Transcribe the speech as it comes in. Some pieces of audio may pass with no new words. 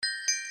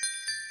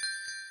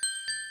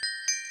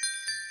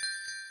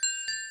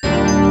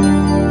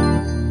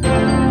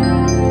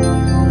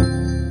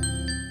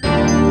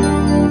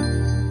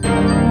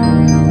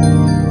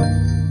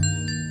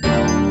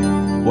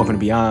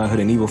Beyond Hood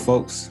and Evil,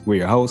 folks. We're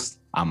your hosts.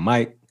 I'm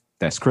Mike.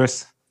 That's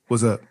Chris.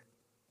 What's up?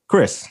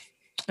 Chris.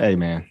 Hey,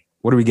 man.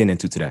 What are we getting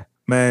into today?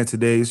 Man,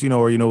 today's, you know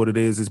what it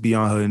is. It's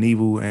Beyond Hood and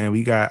Evil, and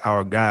we got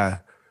our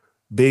guy,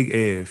 Big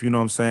Ev, you know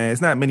what I'm saying?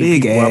 It's not many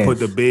Big people Ev. I put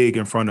the big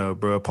in front of,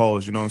 bro.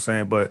 Pause, you know what I'm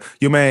saying? But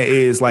your man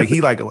is like,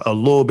 he like a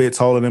little bit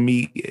taller than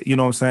me, you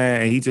know what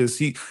I'm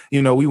saying?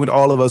 And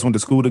all of us went to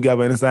school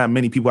together, and it's not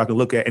many people I can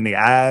look at in the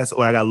eyes,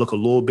 or I got to look a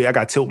little bit. I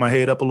got to tilt my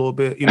head up a little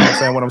bit, you know what I'm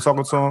saying? When I'm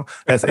talking to him,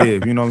 that's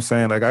Ev, you know what I'm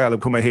saying? Like, I got to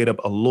put my head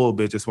up a little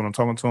bit just when I'm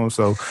talking to him.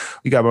 So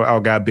we got our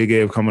guy, Big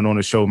Ev, coming on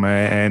the show,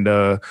 man.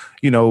 And,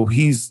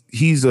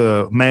 he's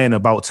a man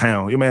about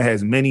town. Your man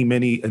has many,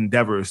 many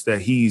endeavors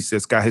that he's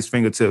just got his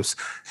fingertips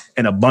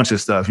and a bunch of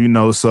stuff, you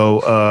know.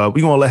 So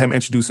we're gonna let him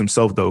introduce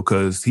himself though,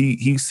 because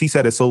he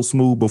said it so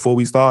smooth before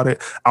we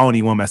started. I don't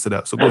even want to mess it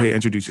up. So go ahead,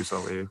 introduce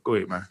yourself, Ed. Go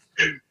ahead, man.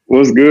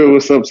 What's good?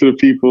 What's up to the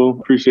people?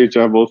 Appreciate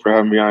y'all both for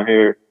having me on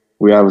here.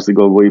 We obviously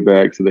go way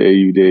back to the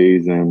AU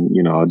days, and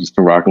I've just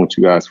been rocking with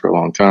you guys for a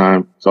long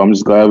time. So I'm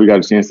just glad we got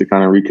a chance to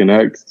kind of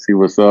reconnect, see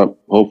what's up.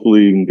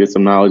 Hopefully you can get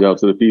some knowledge out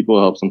to the people,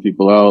 help some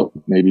people out,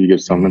 maybe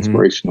give some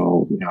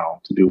inspirational,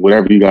 to do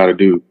whatever you got to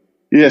do.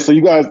 Yeah, so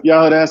y'all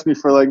had asked me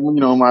for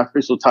my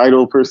official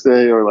title per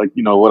se, or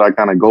what I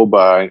kind of go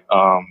by.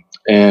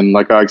 And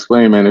like I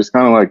explained, man, there's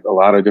kind of like a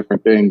lot of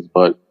different things,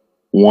 but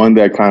one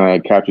that kind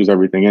of captures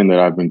everything in that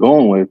I've been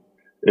going with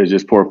is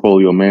just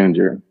portfolio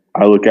manager.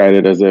 I look at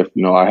it as if,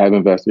 I have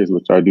investors,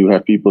 which I do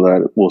have people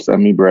that will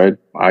send me bread.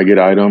 I get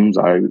items.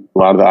 A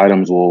lot of the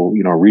items will,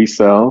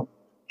 resell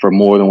for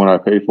more than what I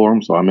pay for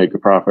them. So I make a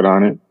profit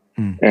on it.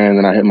 And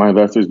then I hit my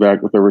investors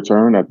back with a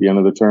return at the end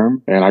of the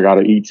term. And I got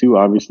to eat too,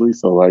 obviously.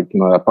 So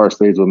that part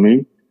stays with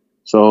me.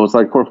 So it's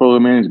like portfolio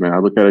management. I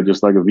look at it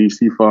just like a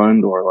VC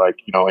fund or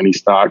any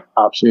stock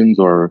options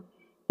or,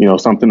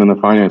 something in the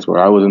finance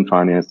where I was in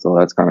finance. So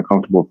that's kind of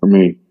comfortable for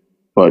me.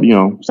 But,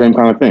 same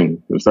kind of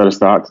thing. Instead of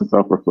stocks and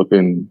stuff, we're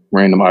flipping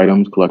random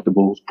items,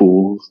 collectibles,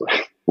 pools,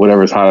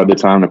 whatever's hot at the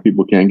time that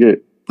people can't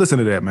get. Listen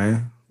to that,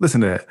 man.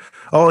 Listen to that.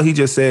 All he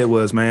just said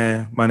was,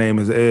 man, my name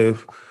is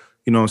Ev.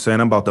 You know what I'm saying?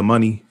 I'm about the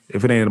money.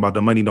 If it ain't about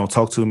the money, don't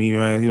talk to me,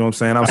 man. You know what I'm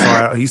saying? I'm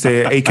sorry. He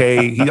said,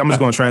 AKA, I'm just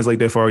going to translate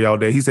that for y'all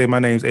there. He said, my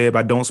name's Ed.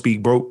 I don't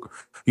speak broke.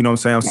 You know what I'm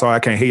saying? I'm sorry. I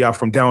can't hear y'all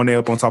from down there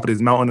up on top of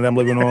this mountain that I'm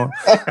living on.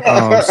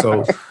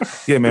 So,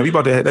 yeah, man,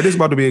 this is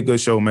about to be a good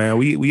show, man.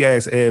 We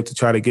asked Ed to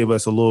try to give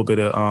us a little bit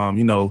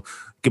of,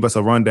 give us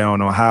a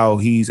rundown on how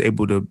he's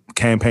able to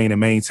campaign and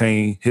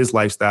maintain his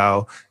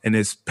lifestyle in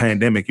this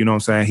pandemic. You know what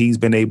I'm saying? He's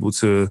been able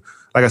to,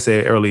 like I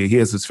said earlier, he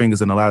has his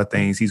fingers in a lot of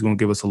things. He's going to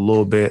give us a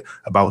little bit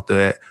about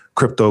that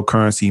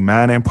cryptocurrency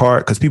mining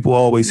part, because people are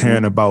always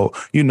hearing about,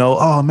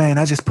 oh man,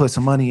 I just put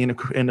some money in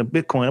the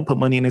Bitcoin. I put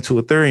money into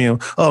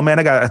Ethereum. Oh man,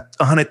 I got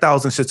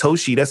 100,000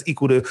 Satoshi. That's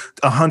equal to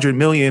 100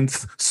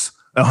 millionths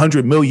of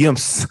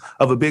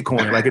a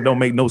Bitcoin. Like, it don't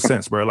make no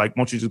sense, bro. Like,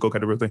 why don't you just go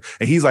cut the real thing?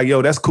 And he's like,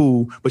 yo, that's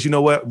cool. But you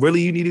know what?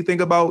 Really, you need to think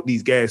about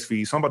these gas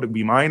fees. So I'm about to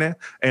be mining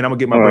and I'm gonna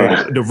get my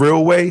bread the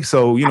real way.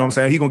 So, you know what I'm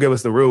saying? He's gonna give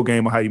us the real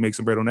game of how you make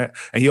some bread on that.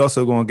 And he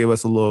also gonna give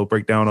us a little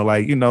breakdown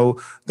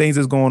of things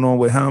that's going on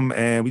with him.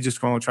 And we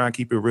just gonna try and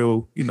keep it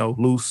real,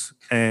 loose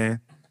and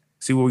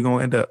see where we're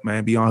gonna end up,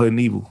 man. Beyond Hood and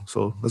Evil.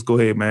 So let's go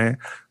ahead, man.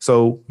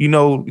 So,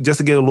 just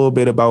to get a little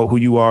bit about who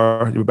you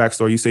are, your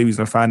backstory, you say he's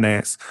in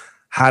finance.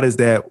 How does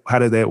that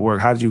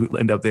work? How did you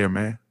end up there,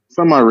 man?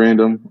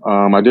 Semi-random.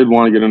 I did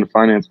want to get into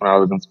finance when I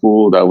was in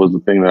school. That was the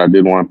thing that I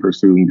did want to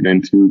pursue and get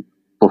into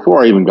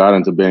before I even got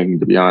into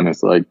banking, to be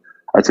honest. Like,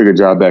 I took a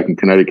job back in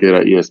Connecticut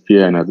at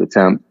ESPN as a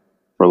temp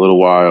for a little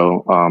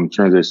while,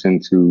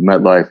 transitioned to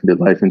MetLife, did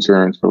life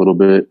insurance for a little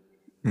bit.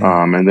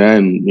 And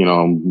then,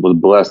 was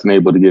blessed and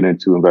able to get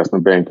into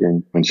investment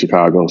banking in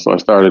Chicago. So I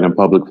started in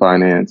public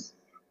finance.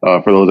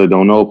 For those that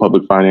don't know,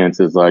 public finance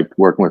is like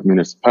working with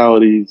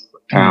municipalities,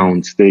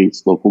 towns,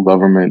 states, local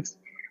governments,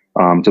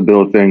 to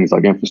build things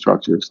like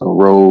infrastructure. So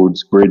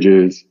roads,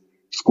 bridges,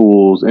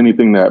 schools,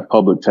 anything that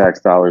public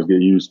tax dollars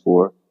get used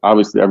for.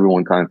 Obviously,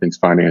 everyone kind of thinks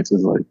finance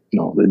is like,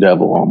 the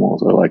devil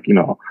almost, or like,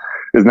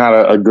 it's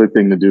not a good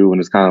thing to do.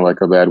 And it's kind of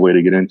like a bad way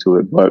to get into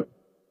it. But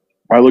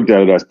I looked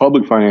at it as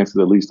public finance is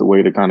at least a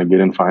way to kind of get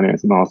in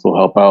finance and also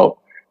help out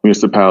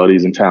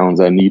municipalities and towns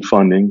that need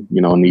funding,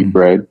 need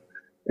bread.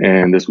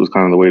 And this was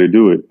kind of the way to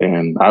do it.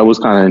 And I was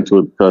kind of into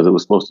it because it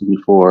was supposed to be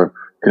for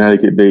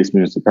Connecticut-based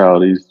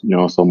municipalities,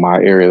 so my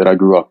area that I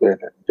grew up in,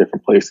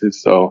 different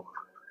places. So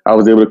I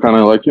was able to kind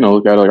of look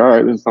at it like, all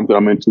right, this is something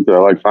I'm into because I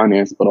like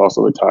finance, but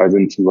also it ties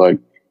into like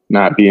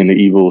not being the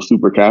evil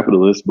super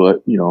capitalist,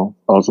 but,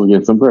 also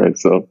getting some bread.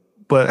 So.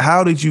 But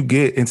how did you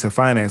get into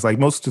finance? Like,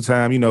 most of the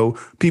time,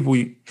 people,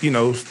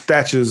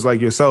 statures like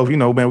yourself,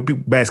 man,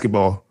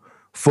 basketball,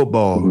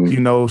 football, you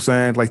know what I'm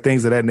saying? Like,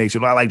 things of that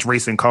nature. I like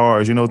racing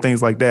cars,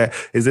 things like that.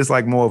 Is this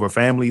like more of a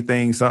family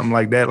thing, something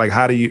like that? Like,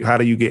 how do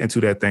you get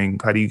into that thing?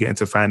 How do you get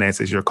into finance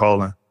as your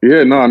calling?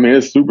 Yeah, no, I mean,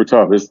 it's super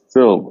tough. It's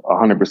still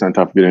 100%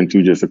 tough to get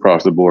into just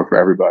across the board for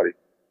everybody.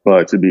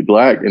 But to be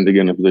Black and to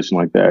get in a position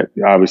like that,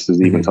 obviously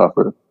is even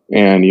tougher.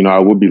 And, I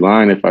would be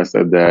lying if I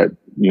said that,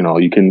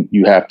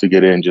 you have to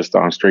get in just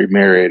on straight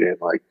merit and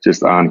like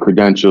just on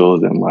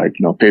credentials and like,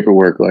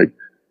 paperwork. Like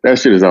that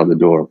shit is out the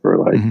door for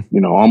like,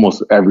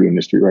 almost every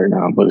industry right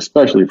now, but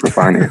especially for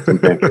finance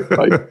and banking.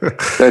 Like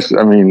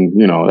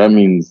that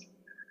means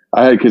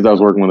I had kids I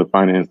was working with in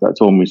finance that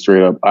told me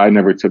straight up, I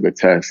never took a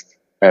test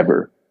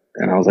ever.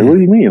 And I was like, what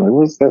do you mean? Like,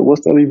 what's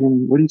that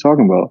even, what are you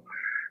talking about?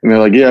 And they're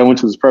like, yeah, I went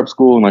to this prep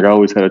school and like I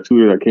always had a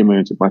tutor that came in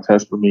and took my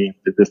test for me,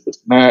 did this, and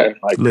that. And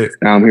like,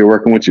 now I'm here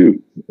working with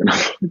you. And I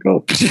was like,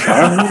 oh,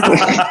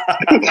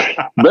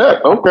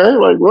 bet, okay,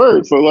 like,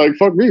 word. So like,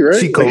 fuck me, right?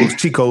 Cheat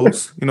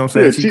codes, you know what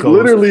I'm saying? Yeah,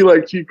 literally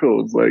like cheat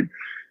codes. Like,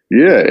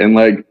 yeah. And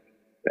like,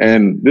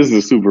 and this is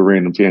a super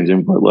random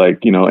tangent, but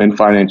like, in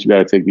finance, you got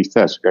to take these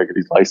tests. You got to get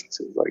these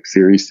licenses, like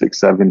Series 6,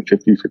 7,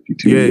 50,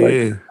 52.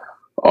 Yeah.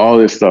 All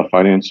this stuff,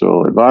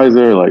 financial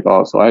advisor, like,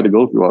 so I had to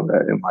go through all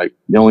that. And like,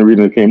 the only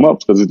reason it came up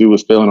is because the dude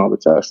was failing all the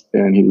tests.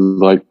 And he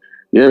was like,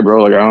 yeah,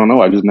 bro, like, I don't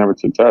know. I just never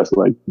took tests.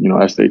 Like,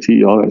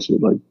 SAT, all that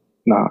shit. Like,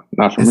 nah,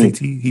 not for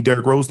SAT, me. he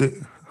Derrick Rosed it.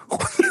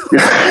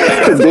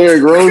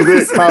 Derrick Rosed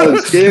it,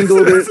 college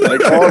scandaled it,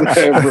 like all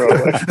that, bro.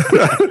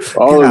 Like,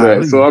 all of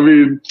that. So, I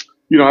mean,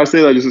 I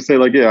say that just to say,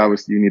 like, yeah,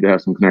 obviously you need to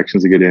have some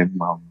connections to get in.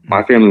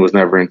 My family was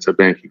never into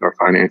banking or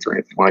finance or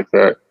anything like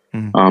that.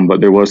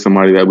 But there was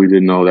somebody that we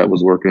didn't know that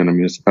was working in a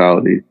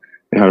municipality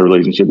and had a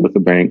relationship with the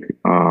bank.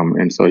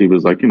 And so he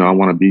was like, I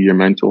want to be your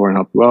mentor and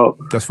help you out.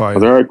 That's fine. I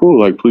was like, all right, cool.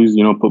 Like, please,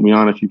 put me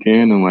on if you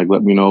can and like,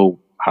 let me know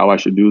how I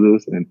should do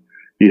this. And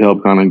he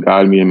helped kind of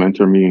guide me and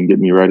mentor me and get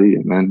me ready.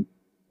 And then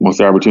once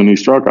the opportunity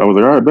struck, I was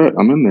like, all right, bet,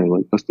 I'm in there.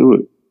 Like, let's do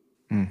it.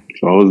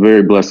 So it was a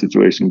very blessed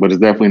situation, but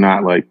it's definitely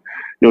not like,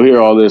 you'll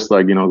hear all this,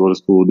 like, go to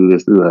school, do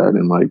this, do that.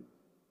 And like,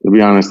 to be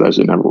honest, that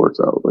shit never works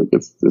out. Like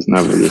it's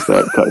never just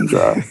that cut and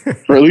dry.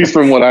 Or at least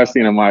from what I've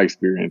seen in my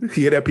experience.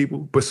 Yeah, that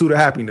people Pursuit of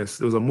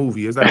Happiness. It was a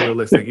movie. It's not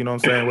realistic. You know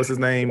what I'm saying? What's his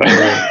name?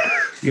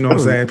 You know what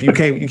I'm saying? You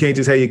can't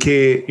just have your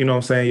kid, you know what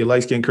I'm saying, your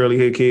light-skinned curly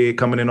hair kid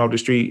coming in off the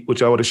street with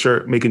y'all with a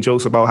shirt making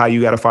jokes about how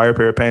you got a fire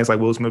pair of pants like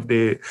Will Smith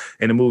did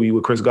in the movie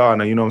with Chris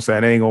Gardner. You know what I'm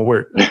saying? It ain't gonna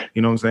work.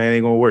 You know what I'm saying? It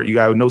ain't gonna work. You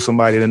gotta know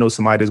somebody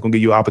that's gonna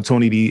give you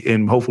opportunity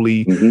and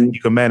hopefully you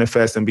can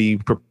manifest and be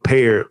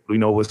prepared.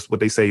 What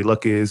they say,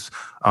 luck is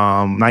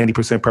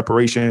 90%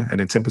 preparation and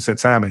then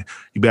 10% timing.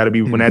 You better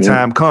be when that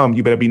time comes,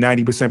 you better be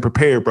 90%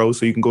 prepared, bro,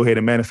 so you can go ahead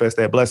and manifest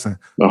that blessing.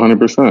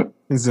 100%.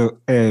 And so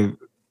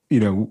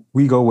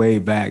we go way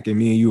back, and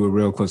me and you were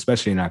real close,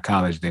 especially in our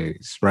college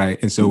days, right?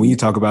 And so when you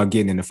talk about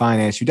getting into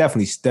finance, you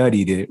definitely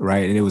studied it,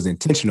 right? And it was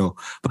intentional,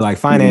 but like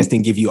finance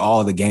didn't give you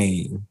all the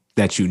game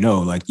that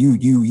like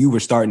you were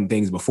starting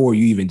things before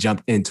you even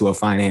jumped into a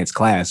finance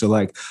class. So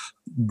like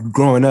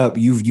growing up,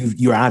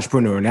 you're an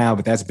entrepreneur now,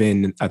 but that's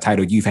been a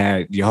title you've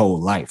had your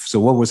whole life. So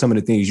what were some of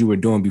the things you were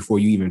doing before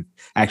you even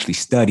actually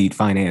studied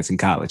finance in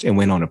college and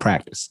went on to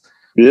practice?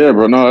 Yeah,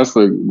 bro. No, that's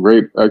a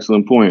great,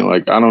 excellent point.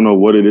 Like, I don't know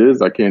what it is.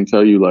 I can't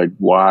tell you like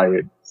why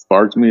it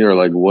sparked me or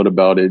like what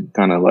about it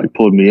kind of like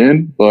pulled me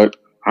in. But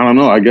I don't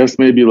know. I guess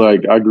maybe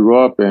like I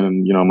grew up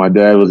and, my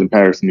dad was in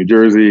Paterson, New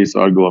Jersey.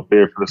 So I'd go up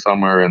there for the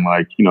summer and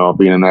like,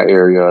 being in that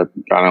area,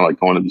 kind of like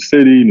going to the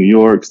city, New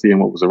York, seeing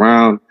what was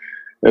around.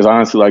 There's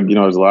honestly like,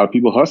 there's a lot of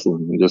people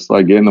hustling and just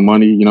like getting the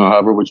money,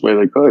 however which way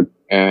they could.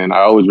 And I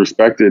always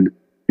respected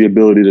the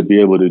ability to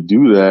be able to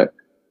do that.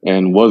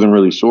 And wasn't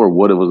really sure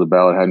what it was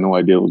about. I had no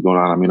idea what was going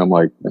on. I mean, I'm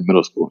like in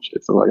middle school and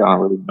shit, so like I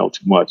don't really know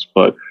too much.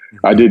 But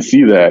I did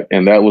see that,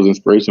 and that was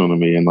inspirational to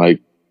me. And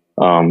like,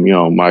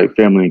 my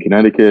family in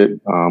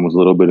Connecticut was a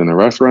little bit in the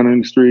restaurant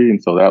industry,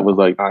 and so that was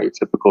like not your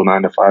typical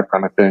 9-to-5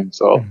 kind of thing.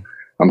 So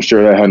I'm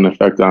sure that had an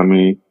effect on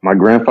me. My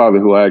grandfather,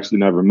 who I actually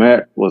never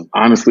met, was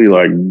honestly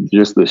like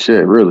just the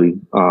shit, really,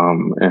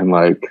 and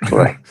like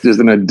just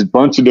in a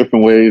bunch of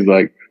different ways.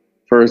 Like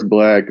first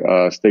Black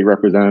state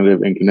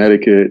representative in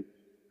Connecticut.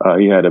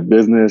 He had a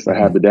business, a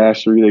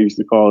haberdashery, they used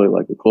to call it,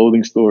 like a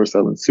clothing store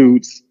selling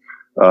suits.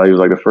 He was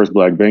like the first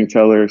Black bank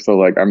teller. So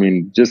like, I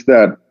mean, just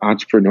that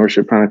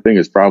entrepreneurship kind of thing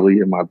is probably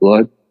in my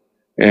blood.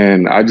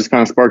 And I just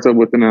kind of sparked up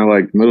within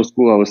like middle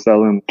school. I was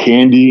selling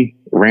candy,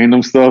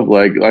 random stuff.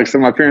 Like so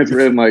my parents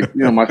were in like,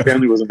 my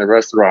family was in the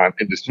restaurant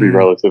industry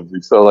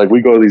relatively. So like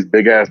we go to these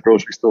big ass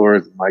grocery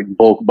stores and like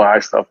bulk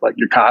buy stuff like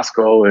your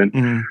Costco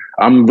and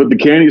I'm with the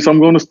candy. So I'm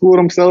going to school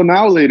and I'm selling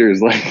now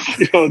laters. Like,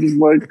 just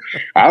like,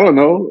 I don't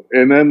know.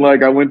 And then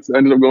like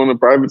ended up going to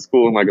private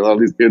school and like a lot of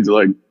these kids are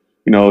like,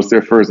 it's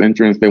their first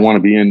entrance. They want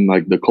to be in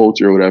like the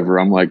culture or whatever.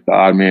 I'm like the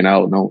odd man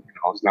out. No,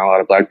 there's not a lot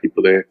of Black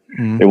people there.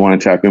 They want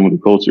to tap in with the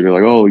culture. They're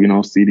like, oh,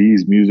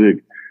 CDs,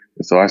 music.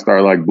 And so I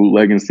started like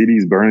bootlegging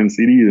CDs, burning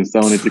CDs and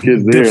selling it to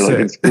kids there, like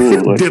in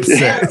school. Like,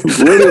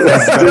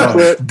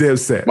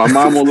 Dipset. My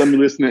mom won't let me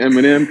listen to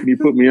Eminem. Can you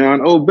put me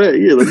on? Oh, bet.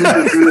 Yeah, let me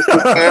listen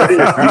to this. You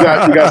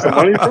got some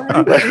money for me?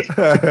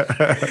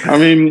 Like, I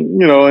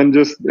mean, and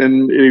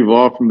it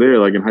evolved from there.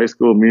 Like in high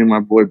school, me and my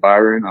boy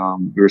Byron,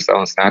 we were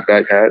selling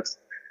snapback hats.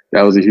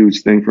 That was a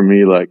huge thing for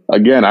me. Like,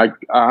 again, I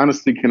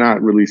honestly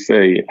cannot really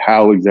say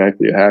how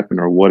exactly it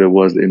happened or what it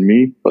was in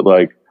me, but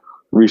like,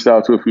 reached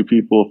out to a few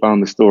people,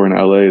 found the store in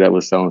LA that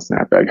was selling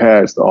snapback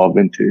hats, all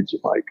vintage.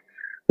 And like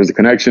there's a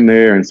connection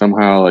there, and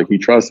somehow like he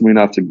trusted me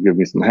enough to give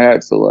me some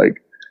hats. So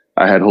like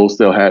I had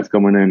wholesale hats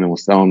coming in and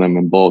was selling them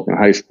in bulk in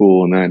high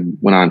school, and then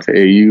went on to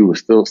AU, was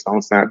still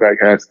selling snapback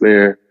hats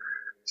there.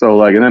 So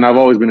like, and then I've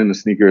always been into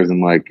sneakers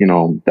and like, you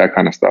know, that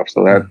kind of stuff.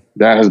 So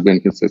that has been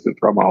consistent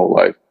throughout my whole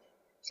life.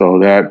 So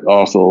that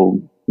also,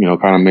 you know,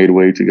 kind of made a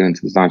way to get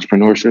into this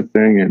entrepreneurship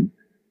thing and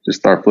just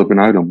start flipping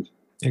items.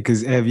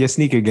 Because your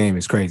sneaker game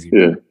is crazy.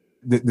 Yeah.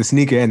 The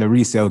sneaker and the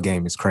resale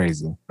game is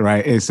crazy,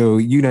 right? And so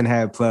you done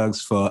had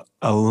plugs for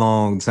a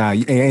long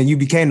time, and you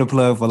became the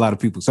plug for a lot of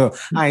people. So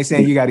I ain't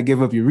saying you got to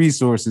give up your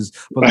resources,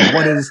 but like,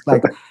 what is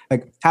like,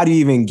 how do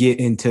you even get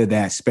into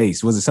that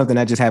space? Was it something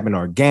that just happened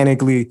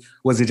organically?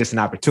 Was it just an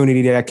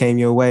opportunity that came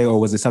your way, or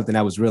was it something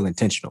that was real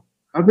intentional?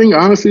 I think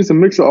honestly, it's a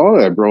mix of all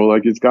that, bro.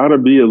 Like it's got to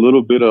be a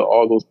little bit of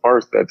all those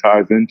parts that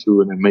ties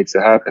into it and makes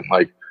it happen.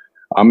 Like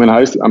I'm in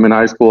high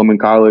school, I'm in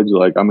college,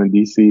 like I'm in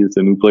DC, it's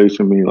a new place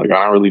for me. Like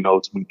I don't really know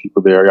too many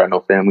people there. I got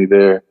no family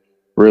there,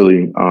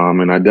 really.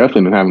 And I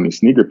definitely didn't have any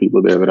sneaker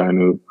people there that I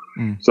knew.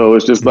 So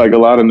it's just like a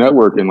lot of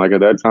networking. Like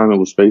at that time it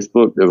was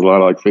Facebook. There's a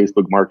lot of like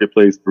Facebook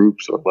marketplace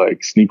groups or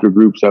like sneaker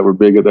groups that were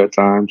big at that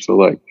time. So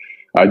like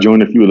I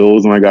joined a few of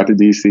those when I got to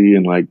DC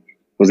and like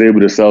was able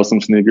to sell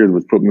some sneakers,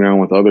 which put me on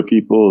with other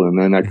people. And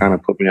then that kind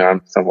of put me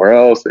on somewhere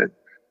else. And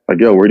like,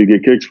 yo, where do you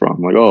get kicks from?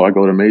 I'm like, oh, I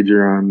go to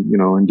Major on, you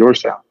know, in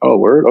Georgetown. Oh,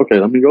 word? Okay,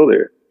 let me go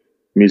there.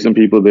 Meet some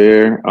people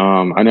there.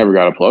 I never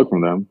got a plug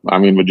from them. I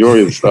mean,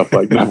 majority of the stuff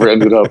like never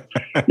ended up,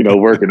 you know,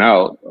 working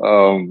out.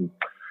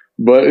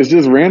 But it's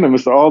just random.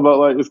 It's all about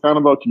like, it's kind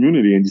of about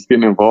community and just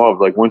getting involved.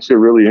 Like once you're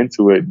really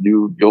into it,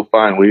 you'll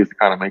find ways to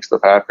kind of make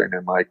stuff happen.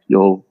 And like,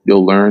 you'll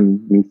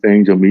learn new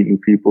things. You'll meet new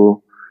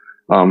people.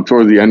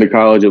 Towards the end of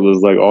college, it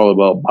was like all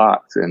about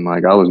bots. And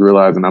like, I was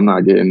realizing I'm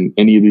not getting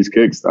any of these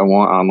kicks I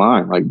want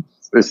online. Like,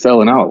 it's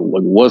selling out.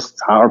 Like,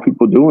 how are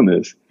people doing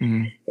this?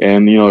 Mm-hmm.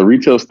 And, you know,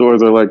 retail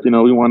stores are like, you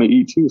know, we want to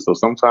eat too. So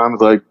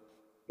sometimes like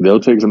they'll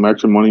take some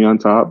extra money on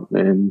top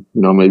and,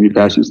 you know, maybe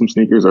pass you some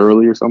sneakers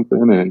early or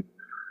something.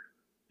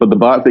 But the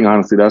bot thing,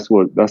 honestly, that's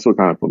what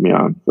kind of put me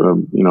on for,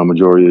 you know,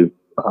 majority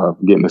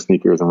of getting the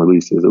sneakers and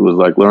releases. It was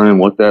like learning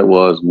what that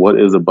was. What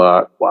is a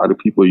bot? Why do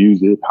people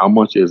use it? How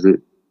much is it?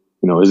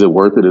 You know, is it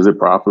worth it? Is it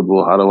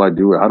profitable? How do I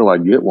do it? How do I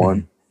get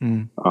one?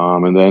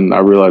 Mm-hmm. And then I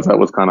realized that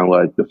was kind of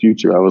like the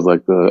future. I was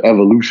like the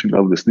evolution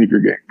of the sneaker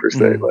game per se.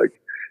 Mm-hmm. Like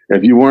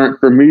if you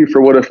weren't for me,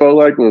 for what it felt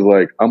like was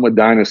like, I'm a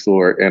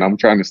dinosaur and I'm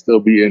trying to still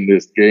be in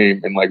this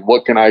game. And like,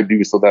 what can I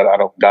do so that I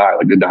don't die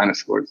like the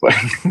dinosaurs? Like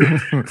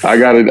I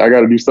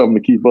gotta do something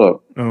to keep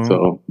up. Uh-huh.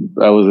 So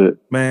that was it,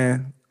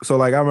 man. So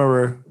like, I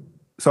remember,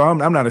 so I'm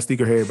not a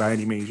sneakerhead by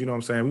any means. You know what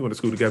I'm saying? We went to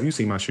school together. You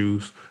see my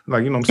shoes.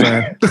 Like, you know what I'm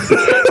saying?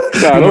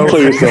 Nah, don't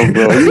play yourself,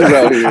 bro. You was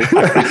out here.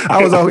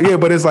 I was out here,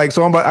 but it's like,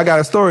 so I got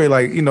a story,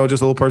 like, you know,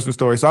 just a little personal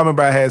story. So I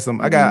remember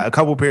I got a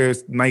couple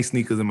pairs of nice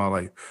sneakers in my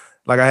life.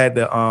 Like I had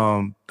the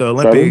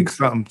Olympics,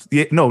 something.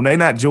 Yeah, no, they're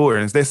not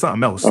Jordans. They're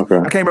something else. Okay.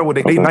 I can't remember what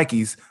they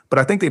Nikes, but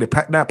I think they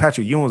not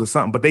Patrick Ewing's or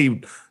something. But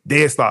they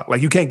dead stock.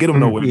 Like you can't get them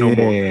nowhere no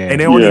more. And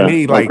they only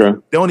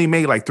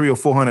made like 300 or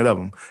 400 of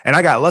them. And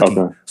I got lucky,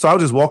 so I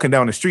was just walking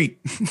down the street.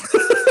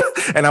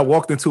 And I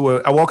walked into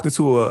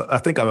I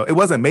think it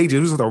wasn't Major.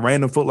 It was just a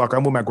random Foot Locker.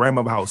 I'm with my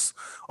grandmother's house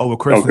over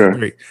Christmas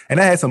break. And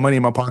I had some money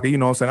in my pocket. You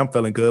know what I'm saying? I'm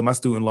feeling good. My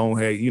student loan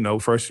had, you know,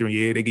 first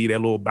year, they give you that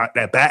little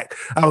that back.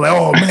 I was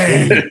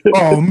like,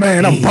 oh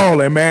man, I'm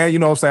balling, man. You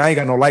know what I'm saying? I ain't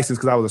got no license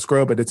because I was a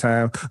scrub at the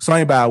time. So I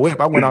ain't buy a whip.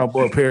 I went out and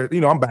bought a pair.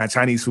 You know, I'm buying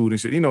Chinese food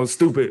and shit. You know,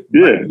 stupid.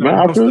 Yeah,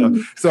 stuff.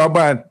 So I'm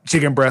buying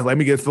chicken breast. Let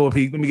me get 4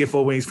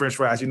 wings, French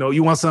fries. You know,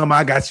 you want something?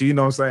 I got you. You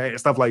know what I'm saying?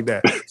 Stuff like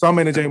that. So I'm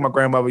in the gym with my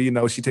grandmother. You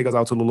know, she take us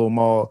out to the little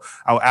mall,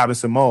 out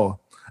Addison Mall.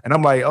 And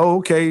I'm like, oh,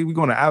 okay, we're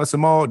going to Addison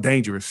Mall.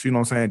 Dangerous. You know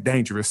what I'm saying?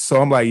 Dangerous.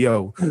 So I'm like,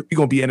 yo, we're going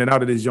to be in and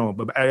out of this joint.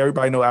 But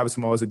everybody know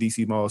Addison Mall is a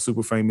DC mall,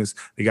 super famous.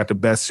 They got the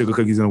best sugar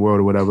cookies in the world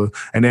or whatever.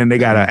 And then they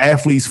got an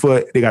Athlete's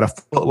Foot. They got a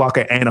Foot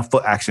Locker and a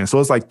Foot Action. So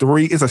it's like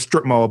it's a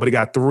strip mall, but it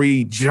got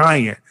 3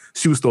 giant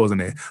shoe stores in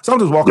there. So I'm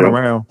just walking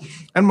around.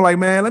 And I'm like,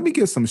 man, let me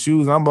get some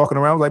shoes. And I'm walking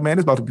around. I was like, man,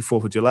 it's about to be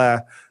 4th of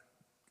July.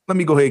 Let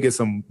me go ahead and get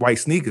some white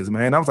sneakers,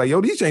 man. I was like,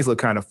 yo, these chains look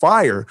kind of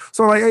fire.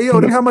 So I'm like, hey,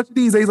 yo, how much are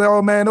these? He's like,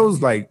 oh, man,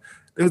 those like,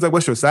 it was like,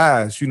 what's your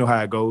size? You know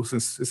how it goes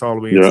since it's all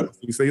the way in. So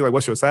he's like,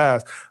 what's your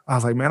size? I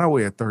was like, man, I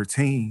wear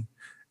 13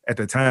 at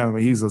the time.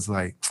 And he's just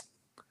like,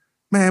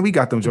 man, we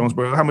got them Jones,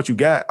 bro. How much you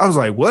got? I was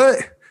like, what?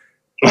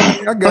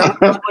 I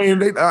got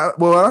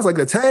well, I was like,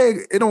 the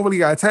tag, it don't really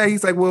got a tag.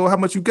 He's like, well, how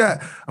much you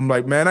got? I'm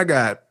like, man, I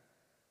got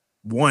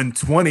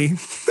 120.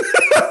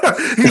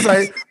 He's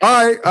like,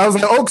 all right. I was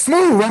like, oh,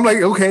 smooth. I'm like,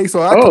 okay.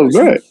 So I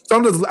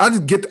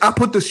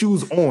put the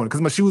shoes on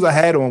because my shoes I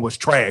had on was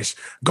trash,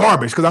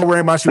 garbage. Because I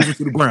wear my shoes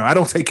into the ground. I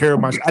didn't take care of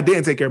my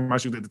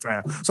shoes at the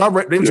time. So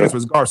they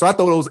was garbage. So I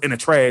throw those in the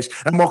trash.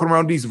 I'm walking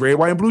around with these red,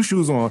 white, and blue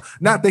shoes on,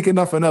 not thinking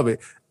nothing of it.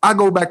 I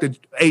go back to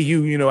AU,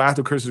 you know,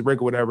 after Christmas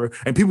break or whatever,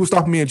 and people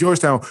stopping me in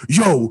Georgetown.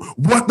 Yo,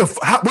 what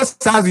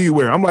size do you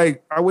wear? I'm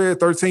like, I wear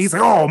 13. He's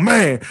like, oh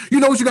man,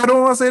 you know what you got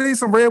on? I say, these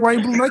some red, white,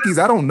 and blue Nikes.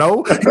 I don't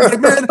know. He's like,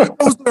 man,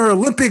 those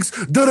Olympics.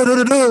 Da da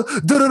da da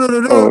da da da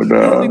da. Oh,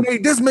 no. Only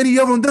made this many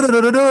of them. Da da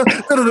da da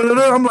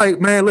da. I'm like,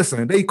 man,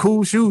 listen, they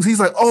cool shoes. He's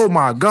like, oh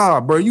my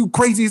god, bro, you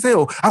crazy as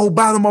hell. I will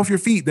buy them off your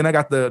feet. Then I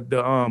got the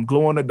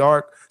glow in the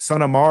dark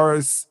Son of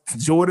Mars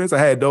Jordans. I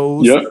had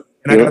those,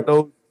 I got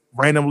those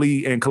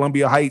randomly in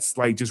Columbia Heights,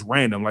 like just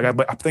random. Like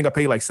I think I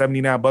paid like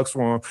 $79 for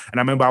them. And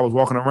I remember I was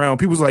walking around.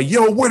 People was like,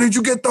 yo, where did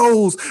you get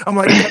those? I'm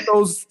like, I got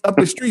those up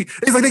the street.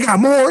 He's like, they got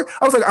more.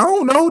 I was like, I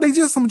don't know. They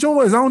just some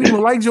Jordans. I don't even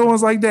like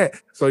Jordans like that.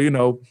 So, you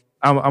know,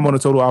 I'm on the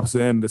total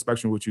opposite end of the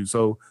spectrum with you.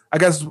 So I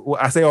guess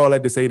I say all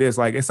that to say this,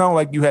 like, it sounded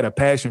like you had a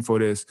passion for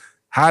this.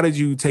 How did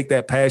you take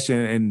that passion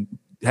and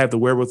have the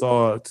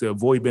wherewithal to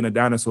avoid being a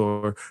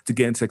dinosaur to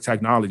get into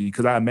technology?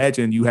 Because I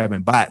imagine you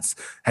having bots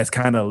has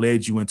kind of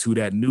led you into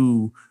that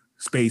new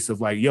space of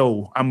like,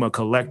 yo, I'm a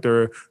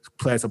collector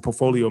plus a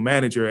portfolio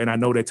manager, and I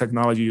know that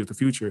technology is the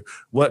future.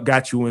 What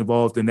got you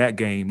involved in that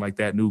game, like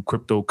that new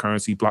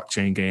cryptocurrency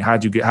blockchain game?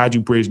 How'd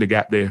you bridge the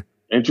gap there?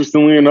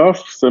 Interestingly enough,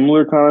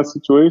 similar kind of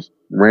situation.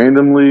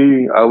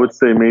 Randomly, I would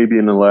say maybe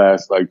in the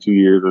last like 2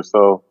 years or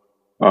so,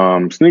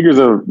 sneakers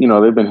are, you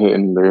know, they've been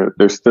hitting.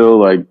 They're still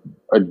like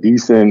a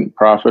decent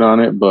profit on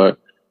it, but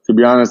to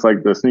be honest,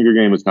 like the sneaker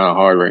game is kind of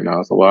hard right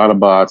now. It's a lot of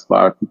bots, a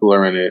lot of people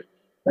are in it.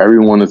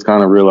 Everyone has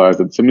kind of realized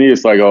that. To me,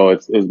 it's like, oh,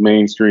 it's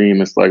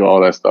mainstream. It's like all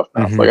that stuff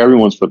now. It's like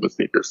everyone's flipping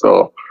sneakers.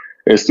 So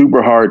it's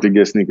super hard to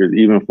get sneakers,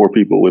 even for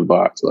people with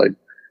bots. Like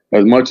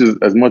as much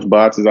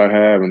bots as I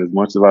have, and as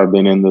much as I've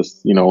been in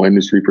this, you know,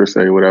 industry per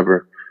se,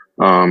 whatever,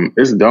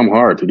 it's dumb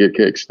hard to get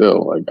kicks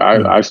still. Like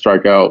I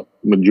strike out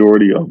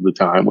majority of the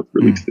time with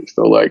releases.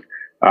 So like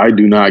I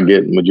do not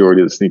get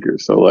majority of the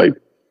sneakers. So like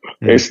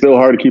it's still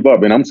hard to keep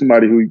up. And I'm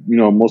somebody who, you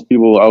know, most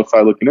people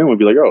outside looking in would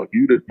be like, oh,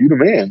 you the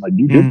man, like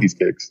you get these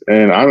kicks.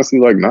 And honestly,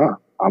 like, nah,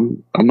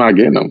 I'm not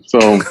getting them. So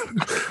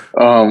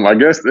I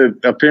guess it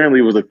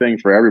apparently was a thing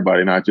for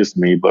everybody, not just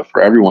me, but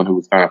for everyone who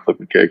was kind of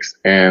flipping kicks.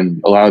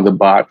 And a lot of the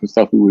bots and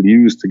stuff we would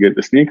use to get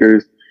the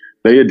sneakers,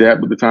 they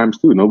adapt with the times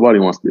too. Nobody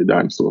wants to be a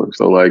dinosaur.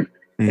 So like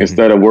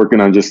instead of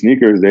working on just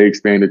sneakers, they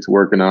expanded to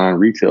working on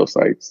retail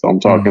sites. So I'm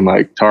talking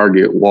like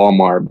Target,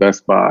 Walmart,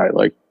 Best Buy,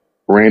 like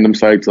random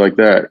sites like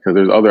that, because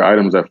there's other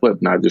items that flip,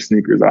 not just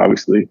sneakers,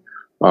 obviously.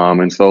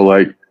 And so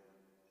like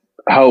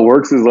how it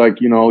works is like,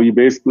 you know, you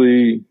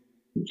basically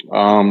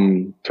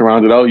to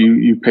round it out,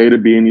 you pay to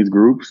be in these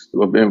groups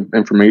of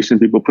information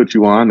people put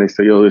you on. They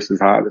say, yo, this is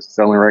hot, this is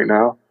selling right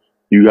now.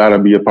 You got to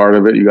be a part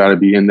of it. You got to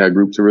be in that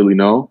group to really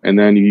know. And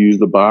then you use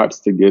the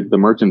bots to get the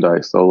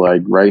merchandise. So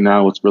like right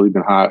now, what's really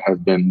been hot has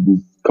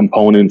been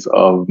components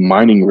of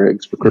mining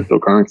rigs for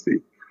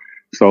cryptocurrency.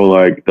 So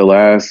like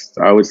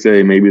I would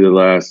say maybe the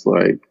last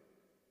like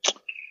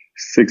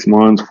 6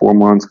 months, 4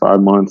 months,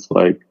 5 months,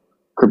 like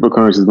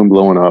cryptocurrency has been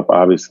blowing up,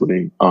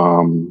 obviously.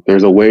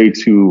 There's a way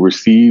to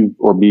receive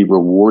or be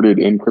rewarded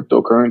in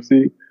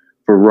cryptocurrency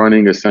for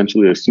running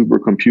essentially a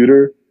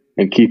supercomputer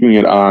and keeping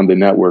it on the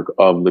network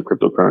of the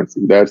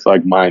cryptocurrency. That's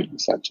like mining,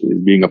 essentially, is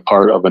being a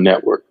part of a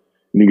network.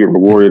 And you get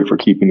rewarded for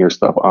keeping your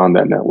stuff on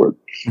that network.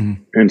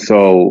 And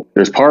so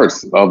there's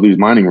parts of these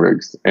mining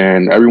rigs,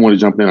 and everyone is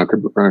jumping in on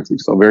cryptocurrency.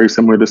 So very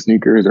similar to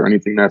sneakers or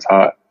anything that's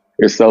hot,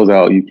 it sells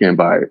out. You can't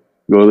buy it.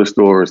 Go to the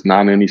stores,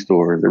 not in any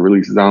stores. It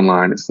releases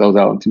online. It sells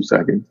out in 2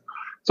 seconds.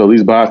 So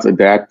these bots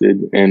adapted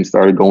and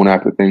started going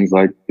after things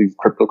like these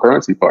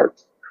cryptocurrency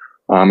parts.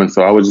 And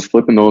so I was just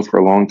flipping those for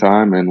a long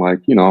time. And like,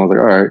 you know, I was like,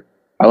 all right,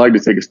 I like to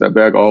take a step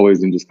back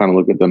always and just kind of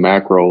look at the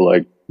macro,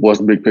 like what's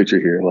the big picture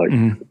here? Like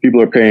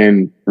people are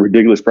paying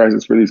ridiculous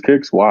prices for these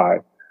kicks. Why?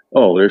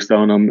 Oh, they're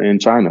selling them in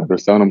China. They're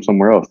selling them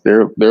somewhere else.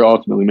 They're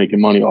ultimately making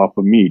money off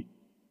of me.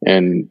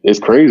 And it's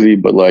crazy,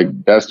 but like,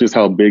 that's just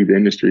how big the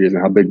industry is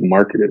and how big the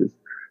market is.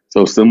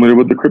 So similar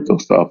with the crypto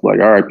stuff, like,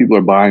 all right, people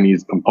are buying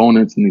these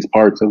components and these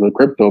parts of the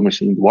crypto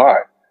machines. Why?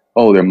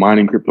 Oh, they're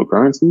mining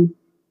cryptocurrency.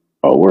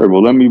 Oh, word.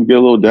 Well, let me get a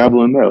little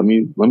dabble in that.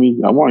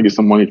 I want to get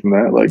some money from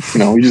that. Like, you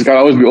know, you just got to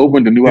always be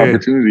open to new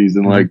opportunities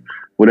and like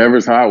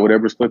whatever's hot,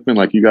 whatever's flipping,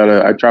 like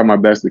I try my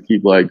best to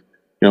keep like,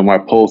 you know, my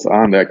pulse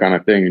on that kind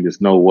of thing and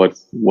just know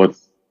what's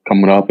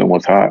coming up and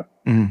what's hot.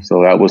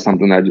 So that was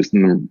something that just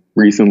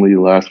recently,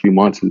 the last few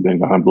months has been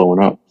kind of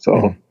blowing up. So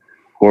of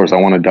course I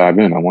want to dive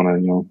in. I want to,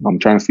 you know, I'm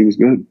trying to see what's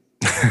good.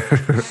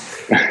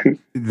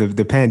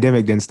 The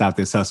pandemic didn't stop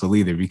this hustle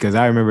either, because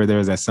I remember there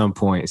was at some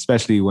point,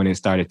 especially when it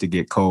started to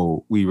get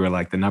cold, we were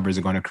like, the numbers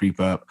are going to creep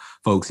up.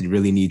 Folks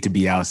really need to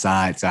be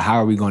outside. So how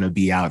are we going to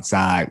be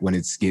outside when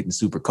it's getting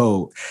super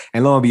cold?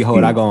 And lo and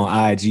behold, I go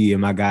on IG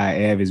and my guy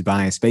Ev is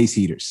buying space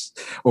heaters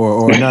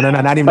or no,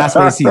 not even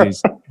space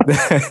heaters.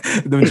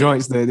 The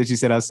joints that you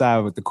said outside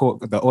with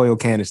the oil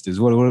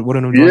canisters. What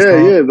are them joints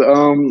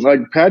called? Yeah.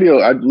 Like patio.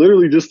 I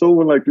literally just sold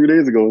one like 3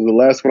 days ago. It was the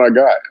last one I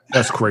got.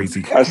 That's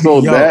crazy. I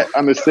sold that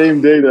on the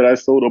same day that I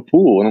sold a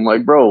pool. And I'm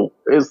like, bro,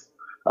 I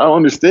don't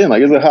understand.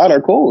 Like, is it hot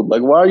or cold?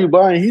 Like, why are you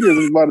buying heaters?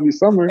 It's about to be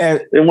summer.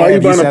 And why are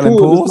you buying a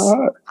pool? It's not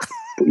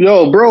hot.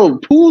 Yo, bro,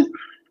 pools.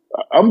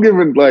 I'm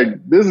giving, like,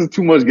 this is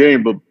too much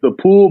game, but the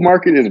pool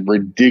market is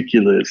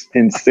ridiculous,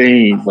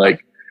 insane.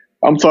 Like,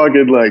 I'm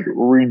talking like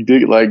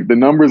ridiculous. Like the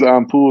numbers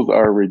on pools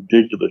are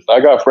ridiculous. I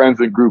got friends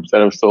in groups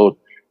that have sold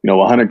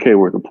 100K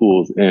worth of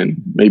pools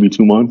in maybe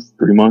 2 months,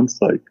 3 months,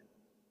 like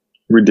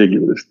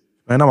ridiculous.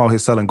 Man, I'm out here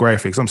selling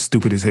graphics. I'm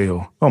stupid as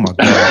hell. Oh my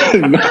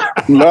God.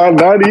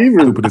 not even.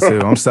 Stupid as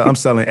hell. I'm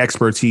selling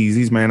expertise.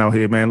 These man out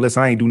here, man.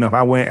 Listen, I ain't do nothing.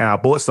 I went and I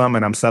bought something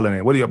and I'm selling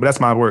it. But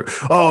that's my work.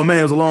 Oh man,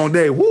 it was a long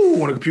day.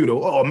 Woo, on the computer.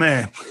 Oh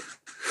man.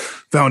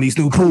 Found these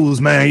new pools,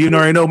 man. You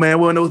already know, man.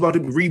 Well, knows about the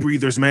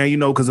rebreathers, man.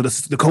 Because of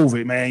the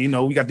COVID, man.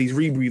 We got these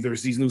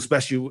rebreathers, these new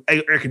special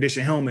air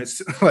conditioned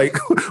helmets. Like,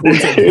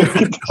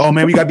 oh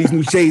man, we got these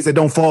new shades that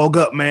don't fog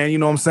up, man. You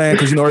know what I'm saying?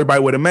 Because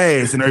everybody wear a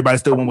mask and everybody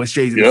still want to wear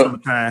shades in the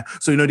summertime.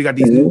 So they got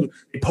these new,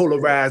 they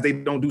polarized. They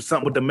don't do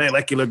something with the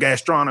molecular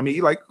gastronomy.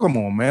 You're like, come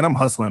on, man. I'm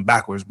hustling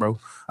backwards, bro.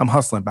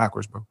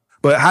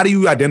 But how do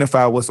you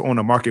identify what's on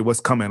the market, what's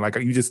coming? Like,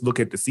 you just look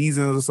at the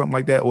seasons or something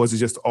like that, or is it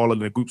just all of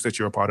the groups that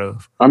you're a part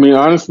of? I mean,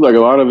 honestly, like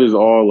a lot of it is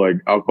all like,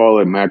 I'll call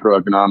it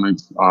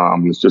macroeconomics.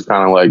 It's just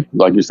kind of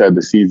like you said,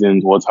 the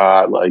seasons, what's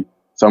hot, like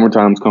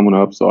summertime's coming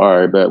up. So, all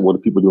right, bet what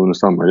do people do in the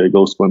summer? They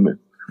go swimming.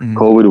 Mm-hmm.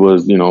 COVID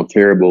was,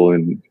 terrible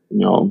and,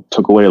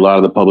 took away a lot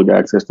of the public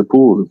access to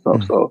pools and stuff.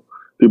 Mm-hmm. So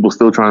people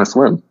still trying to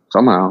swim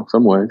somehow,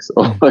 some way. So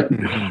like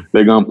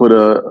they're going to put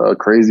a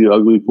crazy,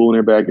 ugly pool in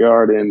their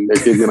backyard and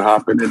their kid's going to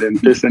hop in it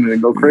and piss in it and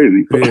go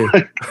crazy.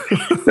 Yeah.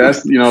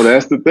 That's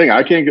the thing.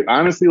 I can't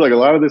honestly, like a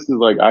lot of this is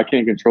like, I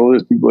can't control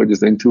this. People are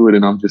just into it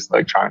and I'm just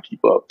like trying to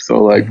keep up.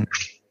 So like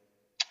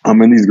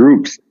I'm in these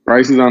groups.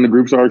 Prices on the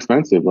groups are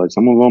expensive. Like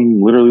some of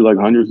them literally like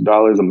hundreds of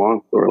dollars a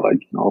month or like,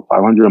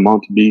 $500 a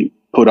month to be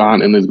put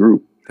on in this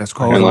group. That's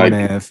cool. And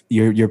like,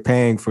 you're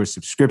paying for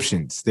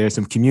subscriptions. There's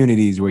some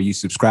communities where you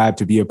subscribe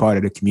to be a part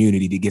of the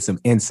community to get some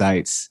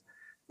insights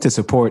to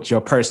support your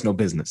personal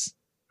business.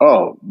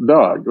 Oh,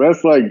 dog,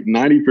 that's like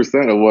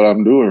 90% of what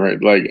I'm doing,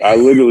 right? Like I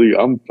literally,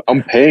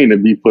 I'm paying to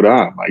be put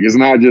on. Like it's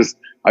not just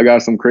I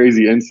got some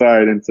crazy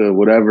insight into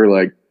whatever.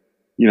 Like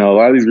a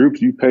lot of these groups,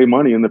 you pay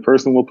money and the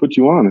person will put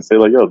you on and say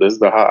like, yo, this is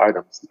the hot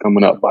items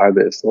coming up. Buy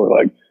this, or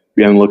like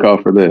be on the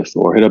lookout for this,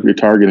 or hit up your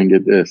Target and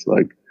get this.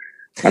 Like.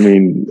 I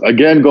mean,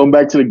 again, going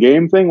back to the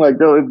game thing, like,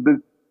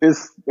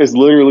 it's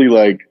literally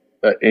like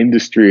an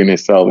industry in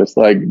itself. It's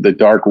like the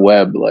dark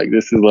web. Like,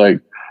 this is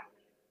like,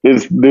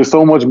 there's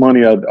so much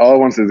money out. All I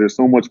want to say is there's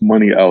so much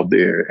money out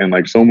there and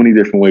like so many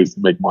different ways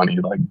to make money.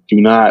 Like, do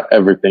not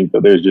ever think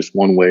that there's just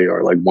one way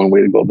or like one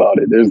way to go about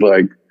it. There's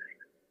like,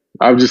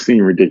 I've just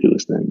seen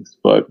ridiculous things.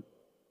 But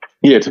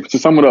yeah, to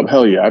sum it up,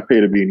 hell yeah, I pay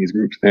to be in these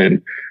groups.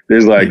 And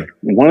there's like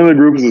one of the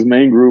groups, this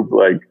main group,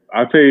 like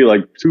I pay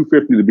like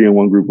 $250 to be in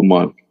one group a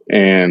month.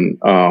 And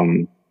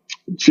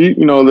she,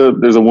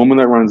 there's a woman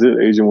that runs it,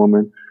 Asian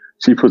woman.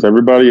 She puts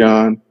everybody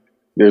on.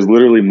 There's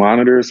literally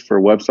monitors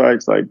for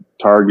websites like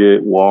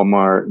Target,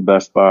 Walmart,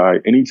 Best Buy.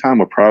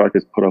 Anytime a product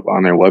is put up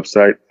on their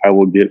website, I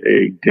will get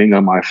a ding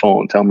on my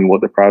phone tell me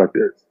what the product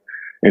is.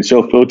 And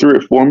she'll filter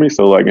it for me.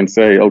 So like, and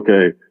say,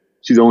 okay,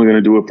 she's only going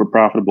to do it for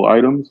profitable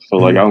items. So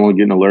like, I only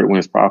get an alert when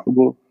it's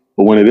profitable.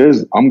 But when it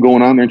is, I'm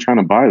going on there trying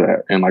to buy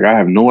that. And like, I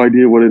have no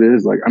idea what it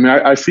is. Like, I mean,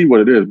 I see what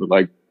it is, but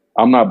like,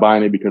 I'm not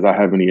buying it because I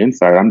have any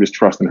insight. I'm just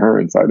trusting her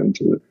insight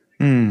into it.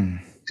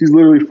 She's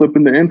literally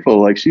flipping the info.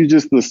 Like she's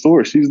just the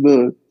source. She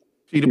the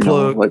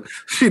plug.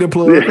 She the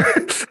plug.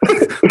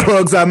 Like,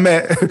 plugs I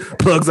met.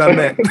 Plugs I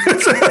met.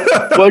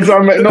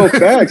 No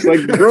facts.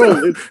 Like,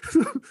 bro.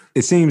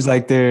 It seems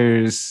like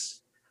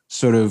there's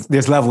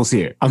levels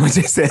here. I'm gonna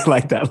just say it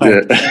like that.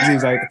 Like it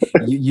seems like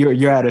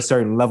you're at a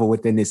certain level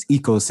within this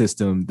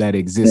ecosystem that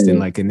exists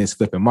in this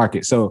flipping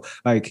market. So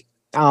like,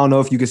 I don't know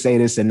if you could say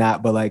this or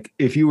not, but like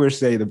if you were to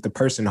say the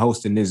person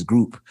hosting this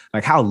group,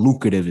 like how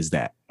lucrative is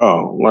that?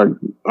 Oh, like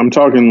I'm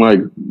talking like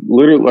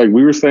literally, like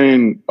we were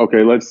saying,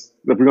 okay, if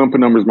we're gonna put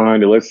numbers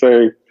behind it, let's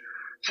say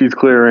she's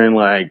clearing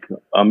like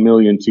 $1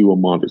 million a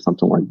month or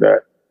something like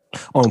that.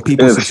 On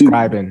people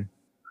subscribing.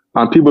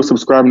 On people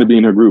subscribing to be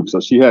in her group. So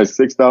she has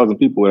 6,000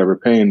 people, whatever,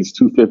 paying this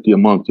 $250 a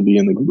month to be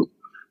in the group.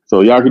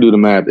 So y'all can do the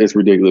math. It's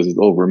ridiculous. It's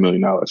over $1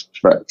 million.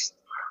 Facts.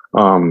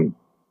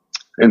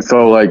 And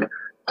so like,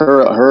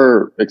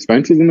 her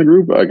expenses in the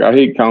group, like I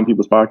hate counting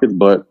people's pockets,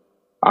 but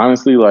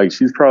honestly, like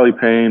she's probably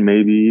paying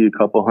maybe a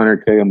couple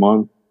 $100K a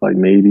month, like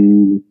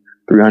maybe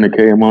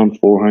 $300K a month,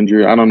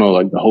 400. I don't know,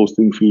 like the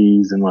hosting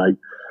fees and like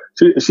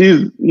she's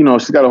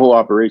she's got a whole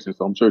operation,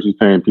 so I'm sure she's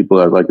paying people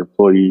as like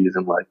employees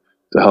and like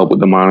to help with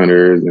the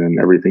monitors and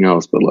everything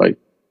else. But like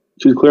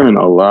she's clearing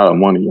a lot of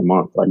money a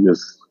month, like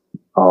just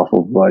off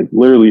of like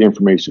literally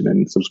information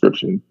and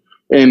subscription.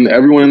 And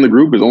everyone in the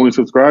group is only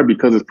subscribed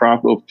because it's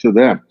profitable to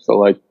them. So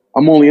like,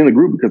 I'm only in the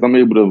group because I'm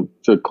able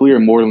to clear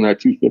more than that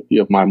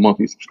 $250 of my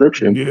monthly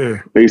subscription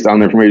based on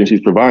the information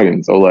she's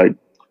providing. So like,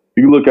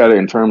 you look at it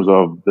in terms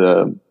of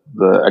the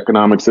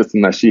economic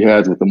system that she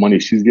has with the money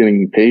she's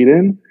getting paid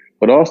in,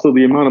 but also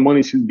the amount of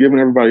money she's giving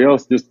everybody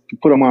else just to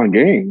put them on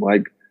game.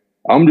 Like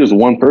I'm just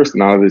one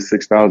person out of this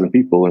 6,000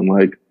 people. And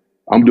like,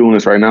 I'm doing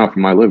this right now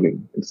for my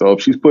living. And so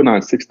if she's putting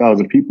on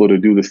 6,000 people to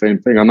do the same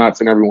thing, I'm not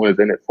saying everyone is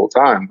in it full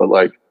time, but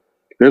like,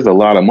 there's a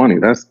lot of money.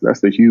 That's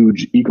a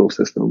huge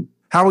ecosystem.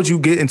 How would you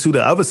get into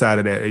the other side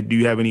of that? Do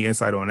you have any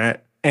insight on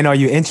that? And are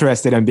you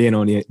interested in being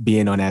on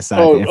that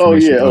side? Oh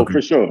yeah. Oh,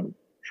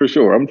 for for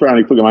sure. I'm trying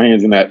to put my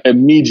hands in that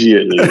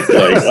immediately.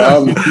 Like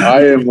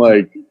I am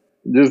like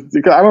just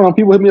because I don't know.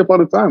 People hit me up all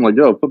the time, like,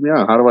 "Yo, put me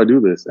on. How do I do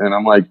this?" And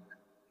I'm like,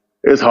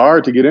 it's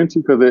hard to get into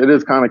because it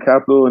is kind of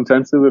capital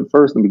intensive at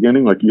first in the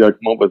beginning. Like you got to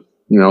come up with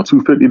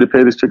 $250 to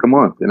pay this chick a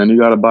month, and then you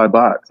got to buy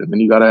bots, and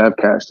then you got to have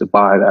cash to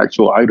buy the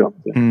actual items.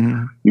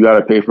 And you got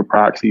to pay for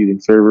proxies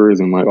and servers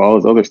and like all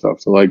this other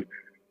stuff. So like,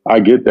 I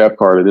get that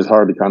part. It is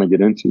hard to kind of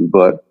get into,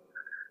 but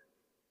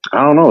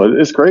I don't know.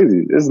 It's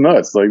crazy. It's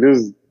nuts. Like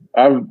it's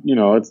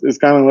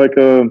kind of like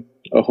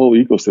a whole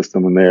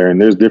ecosystem in there,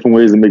 and there's different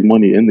ways to make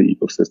money in the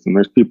ecosystem.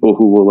 There's people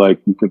who will like,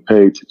 you can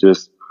pay to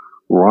just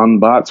run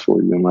bots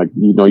for you, and like,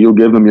 you'll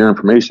give them your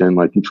information,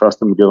 like you trust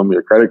them to give them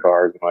your credit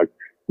cards, and like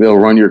they'll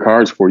run your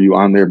cards for you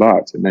on their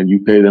bots, and then you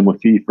pay them a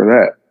fee for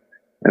that.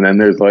 And then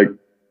there's like,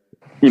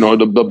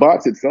 the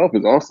bots itself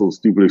is also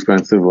stupid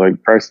expensive.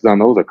 Like prices on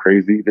those are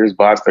crazy. There's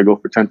bots that go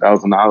for $10,000,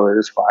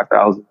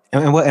 $5,000.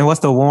 And what's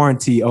the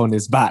warranty on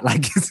this bot?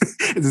 Like,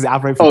 does it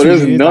operate for 2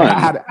 years? There's none.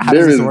 Like, how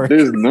does this work?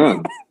 There's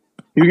none.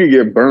 You could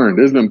get burned.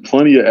 There's been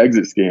plenty of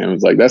exit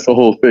scams. Like that's the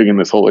whole thing in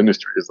this whole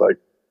industry is like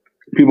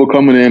people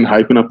coming in,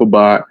 hyping up a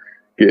bot,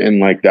 getting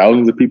like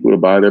thousands of people to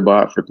buy their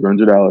bot for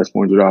 $300,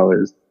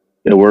 $400.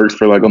 It works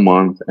for like a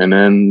month, and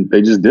then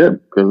they just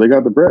dip because they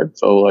got the bread.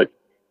 So like,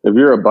 if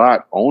you're a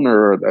bot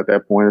owner at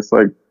that point, it's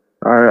like,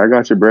 all right, I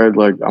got your bread.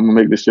 Like I'm gonna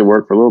make this shit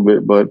work for a little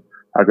bit, but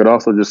I could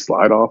also just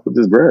slide off with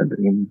this bread.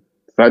 And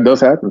that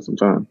does happen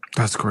sometimes.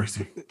 That's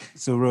crazy.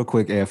 So real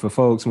quick, Ed, for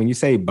folks, when you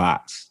say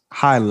bots,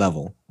 high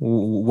level,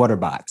 what are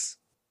bots?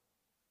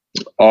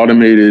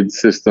 Automated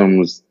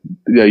systems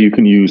that you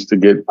can use to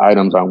get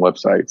items on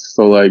websites.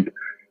 So like,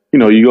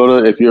 you go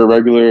to, if you're a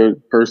regular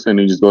person,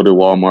 you just go to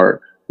Walmart,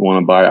 you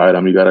want to buy an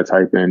item, you got to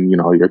type in,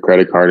 your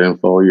credit card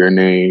info, your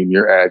name,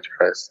 your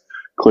address,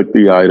 click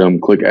the item,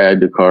 click add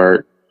to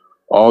cart,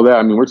 all that.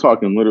 I mean, we're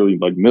talking literally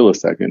like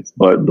milliseconds,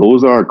 but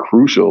those are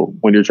crucial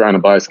when you're trying to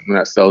buy something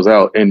that sells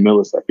out in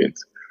milliseconds.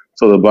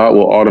 So the bot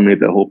will automate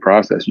that whole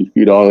process. You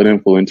feed all that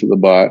info into the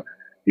bot,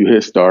 you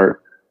hit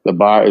start. The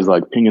bot is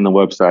like pinging the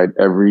website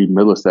every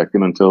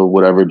millisecond until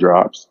whatever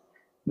drops.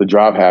 The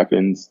drop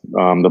happens.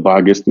 The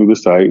bot gets through the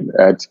site,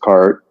 adds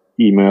cart,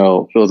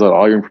 email, fills out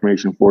all your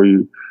information for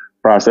you,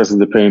 processes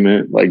the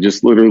payment, like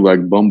just literally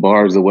like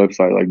bombards the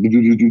website, like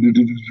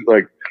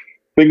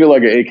think of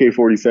like an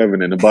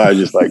AK-47, and the bot is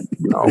just like,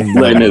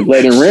 letting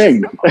it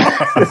ring.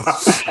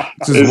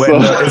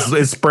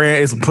 It's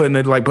spraying, it's putting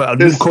it like a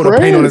new coat of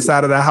paint on the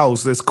side of the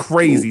house. It's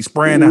crazy,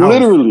 spraying the house.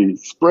 Literally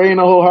spraying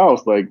the whole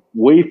house, like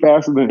way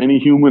faster than any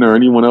human or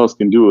anyone else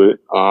can do it.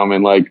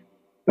 And like,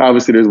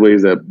 obviously there's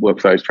ways that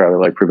websites try to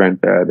like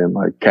prevent that and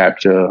like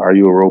CAPTCHA, are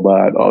you a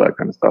robot, all that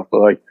kind of stuff.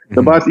 But like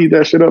the bots eat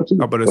that shit up too.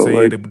 I'm about to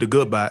say like, the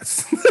good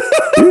bots.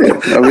 Yeah,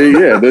 I mean,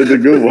 yeah, they're the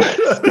good ones.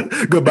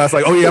 Good bots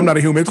like, oh yeah, I'm not a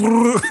human.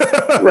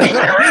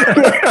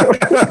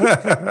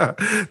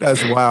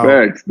 That's wild.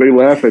 Facts. They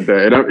laugh at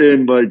that.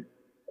 And like,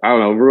 I don't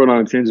know, we're going on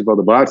a tangent about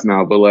the bots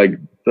now, but like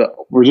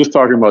we're just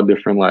talking about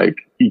different like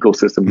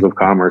ecosystems of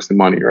commerce and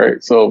money,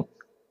 right? So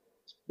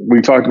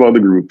we talked about the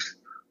groups,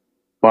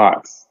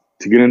 bots.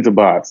 To get into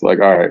bots, like,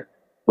 all right,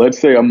 let's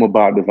say I'm a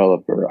bot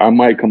developer. I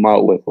might come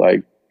out with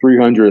like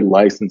 300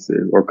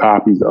 licenses or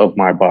copies of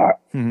my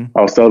bot.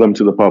 I'll sell them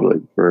to the public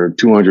for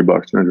 $200,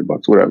 $300,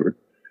 whatever.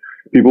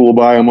 People will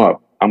buy them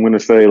up. I'm going to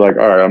say like,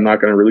 all right, I'm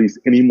not going to release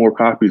any more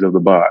copies of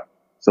the bot.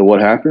 So what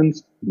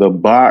happens? The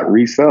bot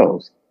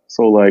resells.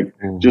 So like,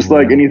 just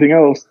like anything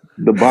else,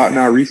 the bot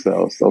now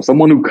resells. So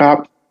someone who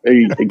copped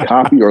a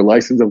copy or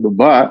license of the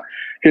bot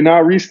can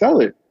now resell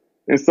it.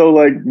 And so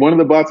like one of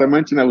the bots I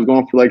mentioned that was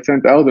going for like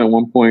 10,000 at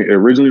one point,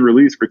 originally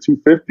released for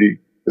 250.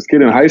 This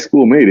kid in high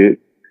school made it.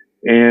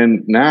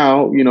 And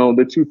now,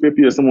 the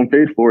 250 that someone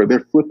paid for it,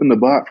 they're flipping the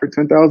bot for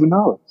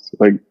 $10,000.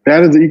 Like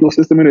that is the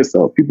ecosystem in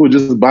itself. People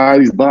just buy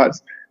these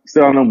bots,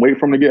 sit on them, wait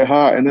for them to get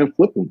hot, and then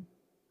flip them.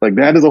 Like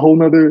that is a whole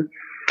nother,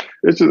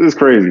 it's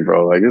crazy,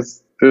 bro. Like I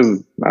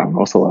don't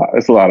know,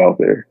 it's a lot out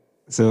there.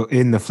 So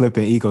in the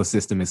flipping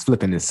ecosystem, it's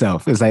flipping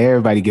itself. It's like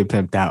everybody get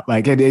pimped out.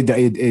 Like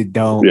it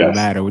don't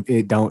matter.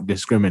 It don't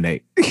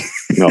discriminate.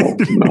 No.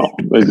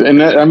 And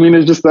that, I mean,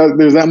 it's just that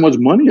there's that much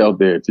money out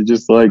there to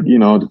just like,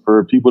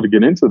 for people to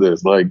get into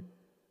this. Like,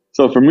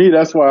 so for me,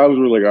 that's why I was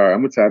really like, all right,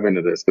 I'm gonna tap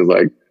into this. Cause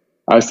like,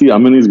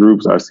 I'm in these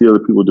groups, I see other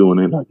people doing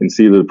it. I can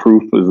see the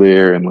proof is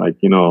there and like,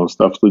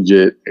 stuff's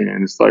legit.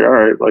 And it's like, all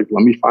right, like,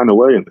 let me find a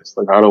way in this.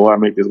 Like, how do I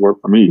make this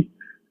work for me?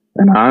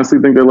 And I honestly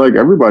think that like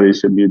everybody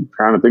should be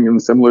kind of thinking in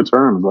similar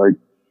terms. Like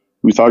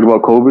we talked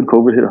about COVID.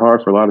 COVID hit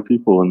hard for a lot of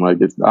people, and like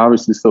it's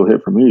obviously still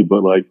hit for me.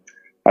 But like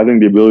I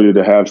think the ability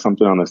to have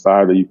something on the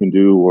side that you can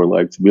do, or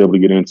like to be able to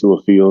get into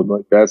a field,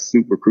 like that's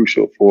super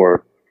crucial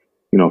for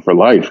for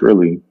life,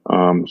 really.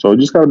 So you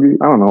just gotta be,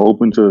 I don't know,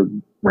 open to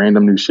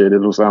random new shit.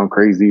 It'll sound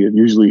crazy. It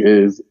usually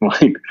is.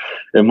 Like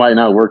it might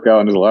not work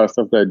out, and there's a lot of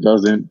stuff that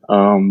doesn't.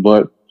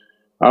 But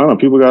I don't know.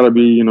 People gotta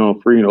be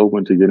free and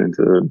open to get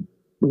into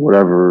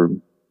whatever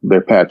their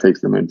path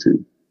takes them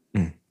into.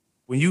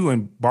 When you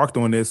embarked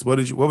on this, what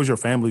was your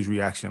family's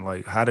reaction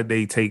like? How did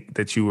they take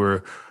that you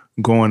were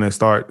going to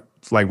start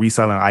like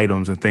reselling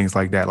items and things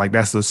like that. Like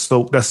that's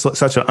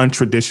such an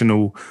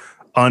untraditional,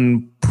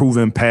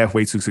 unproven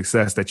pathway to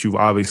success that you've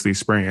obviously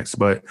experienced.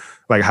 But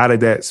like, how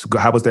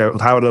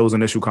are those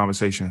initial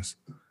conversations?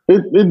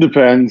 It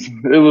depends.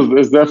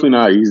 It's definitely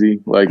not easy.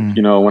 Like,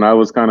 you know, when I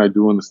was kind of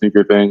doing the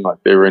sneaker thing, like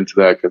they were into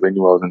that because they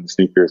knew I was into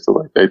sneakers. So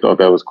like they thought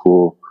that was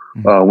cool.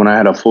 When I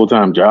had a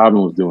full-time job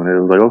and was doing it,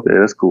 it was like, okay,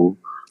 that's cool.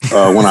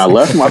 When I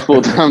left my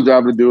full-time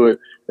job to do it,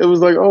 it was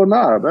like, oh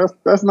nah,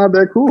 that's not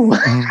that cool.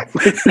 Like,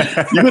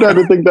 you would have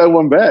to think that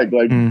one back.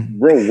 Like,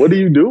 bro, what are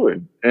you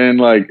doing?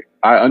 And like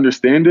I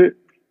understand it.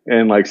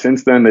 And like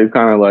since then they've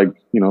kind of like,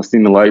 you know,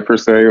 seen the light per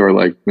se, or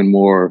like been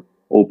more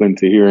open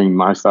to hearing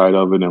my side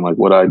of it and like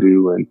what I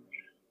do, and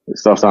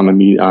stuff's on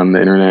the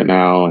internet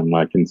now and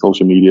like in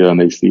social media,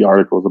 and they see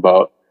articles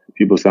about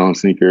people selling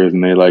sneakers,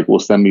 and they like will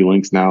send me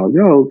links now. Like,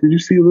 yo, did you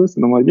see this?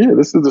 And I'm like, yeah,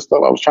 this is the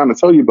stuff I was trying to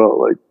tell you about,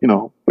 like, you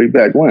know, way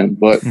back when.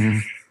 But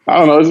I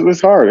don't know,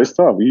 it's hard, it's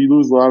tough. You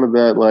lose a lot of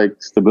that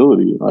like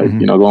stability, like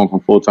you know, going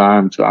from full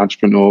time to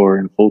entrepreneur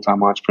and full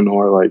time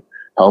entrepreneur, like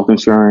health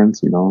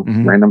insurance, you know,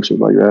 random shit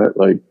like that.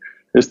 Like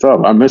it's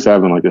tough. I miss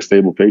having like a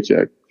stable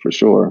paycheck for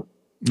sure.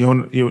 You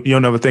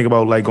don't ever think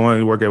about like going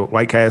to work at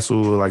White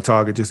Castle or like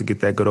Target just to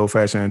get that good old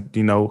fashioned,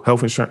 you know,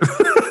 health insurance?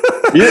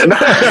 Yeah,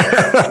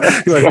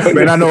 You're like,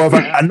 man, I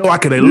know I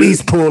could at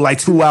least pull like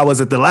 2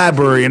 hours at the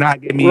library and I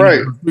get me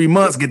 3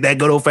 months, get that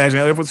good old fashioned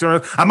health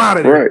insurance. I'm out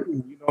of there. Right. You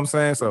know what I'm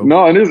saying? So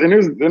no, and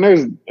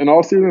there's in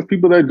all seriousness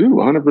people that do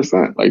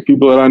 100%. Like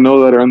people that I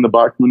know that are in the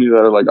bot community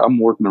that are like, I'm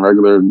working a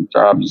regular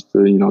job just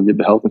to, you know, get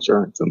the health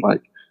insurance, and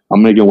like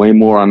I'm making way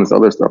more on this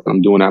other stuff that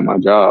I'm doing at my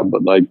job,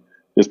 but like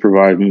this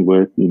provides me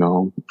with, you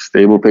know,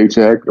 stable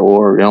paycheck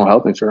or, you know,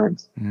 health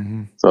insurance.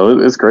 So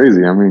it's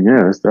crazy. I mean,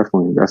 yeah, that's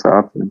an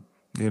option.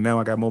 Yeah, now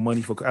I got more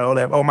money for all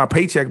that. Oh, my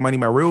paycheck money,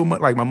 my real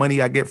money, like my money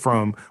I get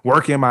from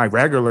working my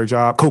regular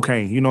job,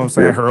 cocaine, you know what I'm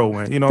saying?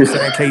 Heroin, you know what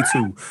I'm saying?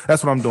 K2.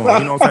 That's what I'm doing.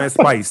 You know what I'm saying?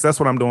 Spice.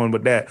 That's what I'm doing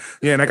with that.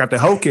 Yeah, and I got the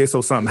health care,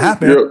 so something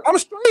happened. Yep. I'm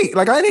straight.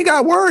 Like, I ain't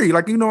got worried.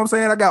 Like, you know what I'm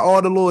saying? I got all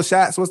the little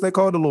shots. What's they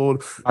called? The little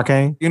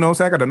Narcan. You know what I'm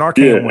saying? I got the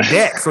Narcan on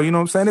deck. So, you know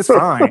what I'm saying? It's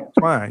fine. It's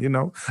fine, you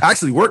know? I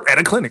actually work at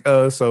a clinic.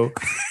 So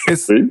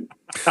it's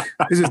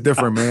just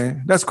different,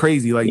 man. That's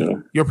crazy. Like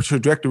your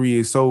trajectory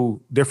is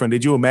so different.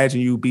 Did you imagine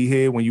you'd be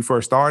here when you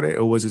first started,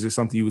 or was it just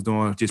something you was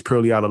doing just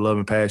purely out of love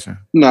and passion?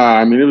 Nah,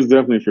 I mean, it was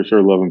definitely for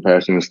sure love and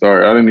passion to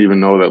start. I didn't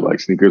even know that like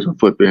sneakers were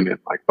flipping, and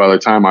like by the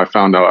time I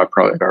found out, I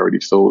probably had already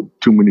sold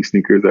too many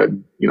sneakers at,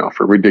 you know,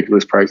 for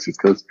ridiculous prices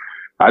because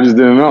I just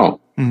didn't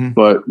know.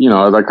 But you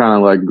know, as I kind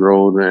of like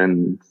growed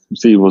and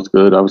see what's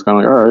good, I was kind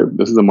of like, all right,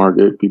 this is a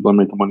market. People are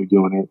making money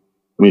doing it.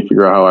 Let me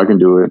figure out how I can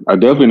do it. I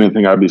definitely didn't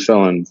think I'd be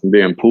selling some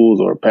damn pools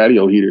or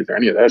patio heaters or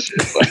any of that shit.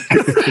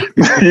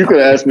 Like, you could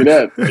have asked me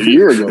that a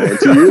year ago or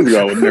 2 years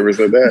ago. I would never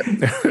said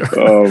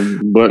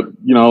that. But,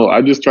 you know,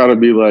 I just try to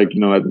be like,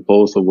 you know, at the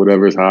pulse of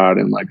whatever's hot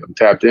and like I'm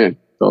tapped in.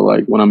 So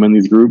like when I'm in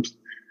these groups,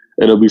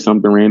 it'll be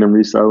something random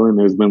reselling.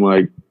 There's been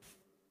like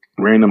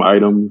random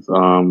items,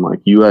 like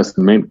US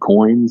mint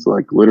coins,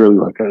 like literally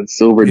like a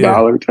silver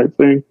dollar type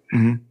thing.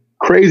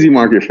 Crazy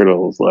market for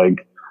those.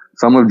 Like,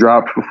 some have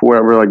dropped before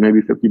ever, like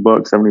maybe $50,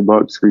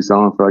 $70,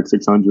 reselling for like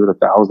 600,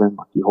 1,000.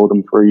 Like you hold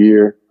them for a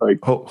year. Like,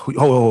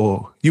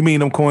 you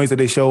mean them coins that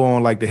they show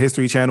on like the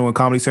History Channel and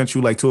Comedy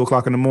Central, like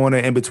 2:00 in the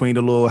morning, in between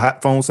the little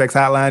phone sex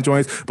hotline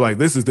joints? But like,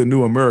 this is the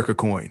new America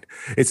coin.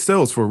 It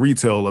sells for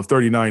retail of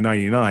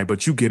 $39.99,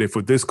 but you get it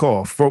for this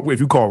call. If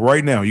you call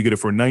right now, you get it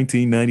for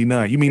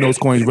 $19.99. You mean those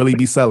coins really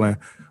be selling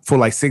for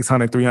like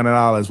 $600,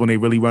 $300 when they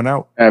really run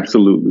out?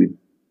 Absolutely.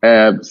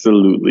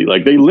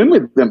 Like they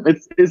limit them.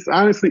 It's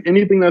honestly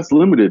anything that's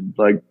limited.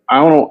 Like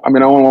I don't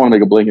want to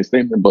make a blanket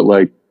statement, but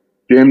like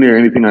damn near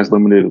anything that's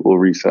limited will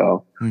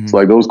resell. So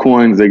like those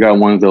coins, they got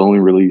ones that only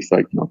release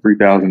like, you know,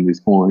 3,000 of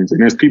these coins.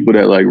 And there's people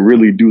that like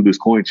really do this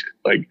coin shit,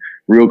 like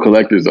real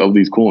collectors of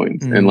these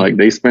coins. And like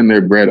they spend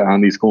their bread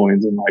on these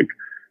coins, and like,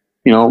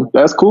 you know,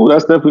 that's cool.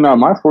 That's definitely not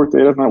my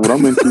forte. That's not what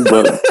I'm into.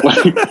 But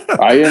like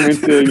I am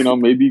into, you know,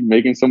 maybe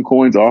making some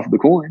coins off the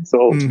coin.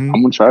 So I'm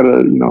gonna try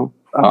to, you know,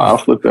 I'll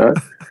flip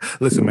that.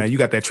 Listen, man, you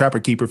got that Trapper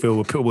Keeper filled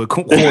with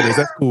quarters.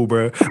 That's cool,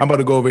 bro. I'm about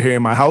to go over here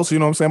in my house, you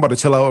know what I'm saying? I'm about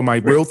to chill out with my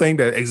real thing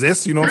that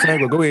exists, you know what I'm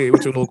saying? But go ahead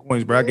with your little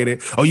coins, bro. I get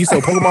it. Oh, you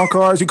sell Pokemon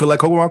cards? You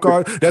collect Pokemon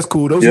cards? That's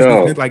cool. Those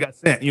just like I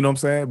sent, you know what I'm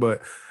saying?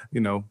 But, you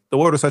know, the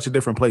world is such a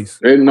different place.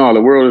 No,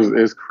 the world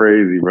is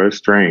crazy, bro. It's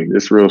strange.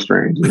 It's real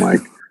strange. And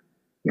like,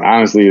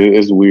 honestly,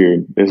 it's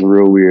weird. It's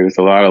real weird. It's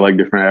a lot of like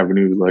different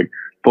avenues. Like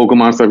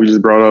Pokemon stuff you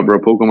just brought up, bro.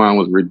 Pokemon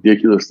was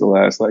ridiculous the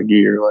last like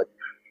year. Like,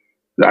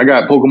 I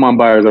got Pokemon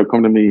buyers that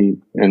come to me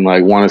and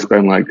like want to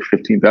spend like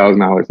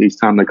 $15,000 each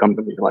time they come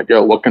to me. Like,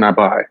 yo, what can I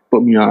buy?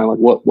 Put me on. Like,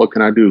 what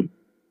can I do?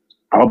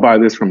 I'll buy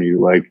this from you.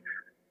 Like,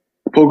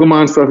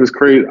 Pokemon stuff is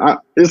crazy.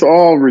 It's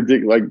all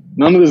ridiculous. Like,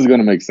 none of this is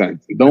gonna make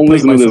sense. Don't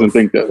listen to this and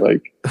think that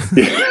like.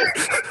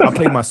 I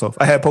played myself.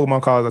 I had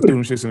Pokemon cards. I threw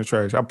them shits in the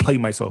trash. I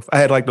played myself. I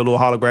had like the little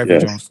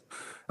holographic Jones.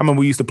 I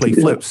remember we used to play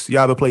flips.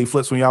 Y'all ever played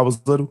flips when y'all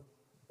was little?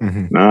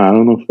 Nah, I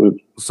don't know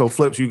flips. So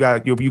flips, you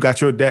got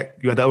your deck,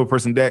 you got the other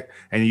person deck,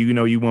 and you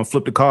know you want to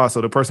flip the card.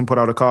 So the person put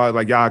out a card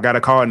like, y'all got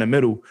a card in the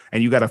middle,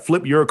 and you got to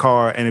flip your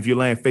card. And if you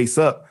land face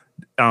up,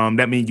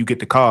 that means you get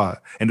the card.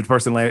 And the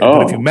person land.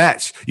 But if you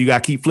match, you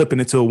got to keep flipping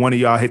until one of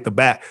y'all hit the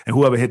back, and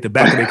whoever hit the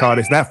back of their card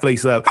is not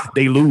face up,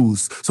 they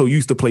lose. So you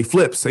used to play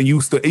flips, and it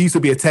used to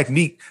be a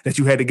technique that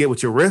you had to get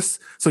with your wrist,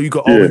 so you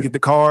could always get the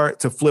card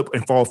to flip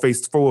and fall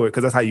face forward,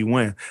 because that's how you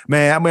win.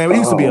 Man, it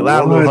used to be a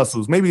lot of little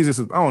hustles. Maybe it's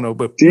just I don't know,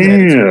 but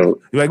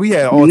we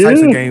had all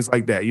types of games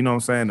like that. You know what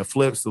I'm saying? The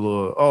flips, the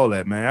little all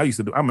that, man.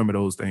 I remember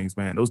those things,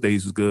 man. Those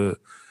days was good.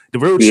 The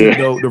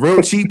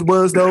real cheat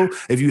was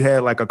if you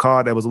had like a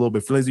card that was a little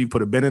bit flimsy, you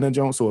put a bend in a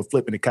joint so it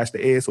flip and it catch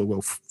the edge so it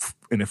go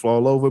and it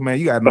fall over. Man,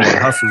 you gotta know the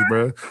hustles,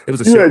 bro. It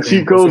was you had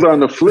cheat codes on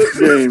the flip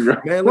game, bro.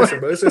 Man. Listen,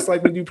 bro, it's just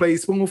like when you play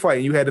spoon fight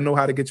and you had to know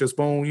how to get your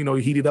spoon, you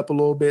heat it up a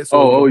little bit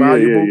so it's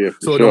valuable,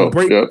 so it don't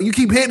break. Yep. You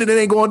keep hitting it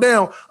ain't going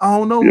down. I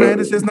don't know, man.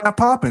 It's just not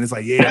popping. It's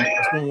like, yeah,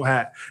 spoon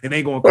hot, it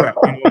ain't going crap.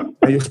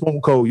 And your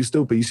spoon cold. You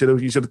stupid. You should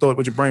have thought it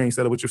with your brain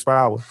instead of with your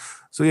power.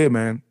 So yeah,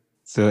 man.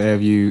 So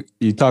Ev, you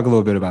talk a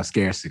little bit about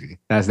scarcity.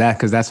 That's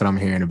what I'm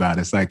hearing about.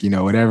 It's like,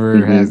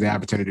 whatever has the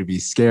opportunity to be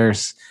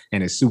scarce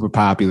and is super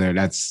popular,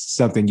 that's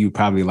something you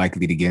probably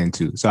likely to get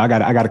into. So I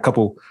got a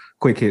couple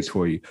quick hits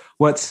for you.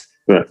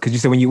 Because you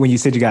said when you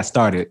said you got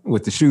started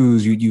with the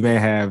shoes, you may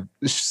have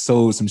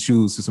sold some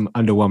shoes to some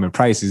underwhelming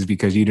prices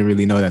because you didn't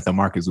really know that the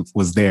market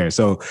was there.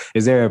 So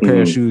is there a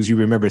pair of shoes you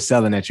remember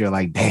selling that you're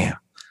like, damn,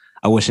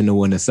 I wish I knew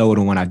when to sold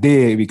them when I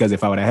did, because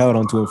if I would have held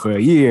onto it for a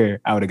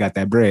year, I would have got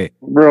that bread.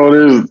 Bro,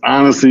 there's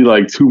honestly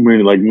like too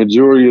many. Like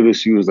majority of the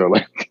shoes are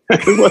like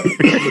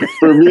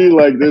for me,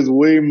 like there's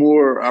way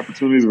more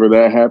opportunities where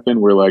that happened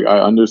where like I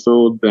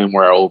undersold than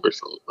where I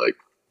oversold. Like,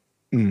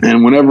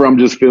 and whenever I'm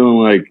just feeling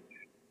like,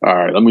 all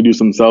right, let me do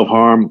some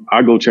self-harm,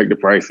 I go check the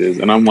prices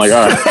and I'm like,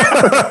 all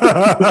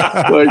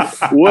right,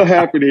 like what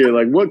happened here?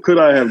 Like what could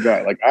I have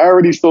got? Like I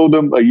already sold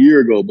them a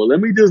year ago, but let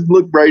me just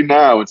look right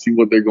now and see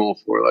what they're going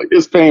for. Like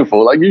it's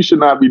painful. Like you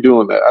should not be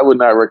doing that. I would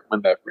not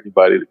recommend that for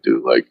anybody to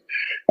do. Like,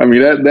 I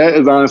mean, that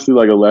is honestly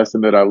like a lesson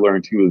that I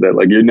learned too, is that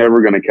like you're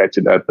never going to catch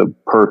it at the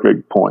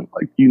perfect point.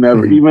 Like you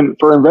never, even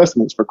for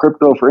investments, for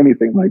crypto, for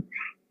anything, like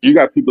you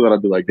got people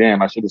that'll be like,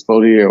 damn, I should have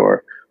sold here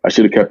or I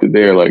should have kept it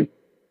there. Like,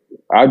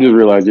 I just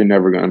realized you're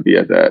never going to be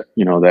at that,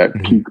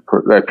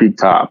 that peak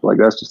top. Like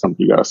that's just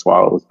something you got to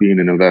swallow, is being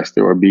an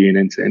investor or being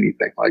into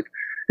anything. Like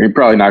you're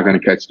probably not going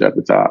to catch it at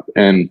the top.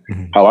 And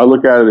how I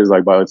look at it is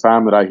like, by the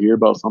time that I hear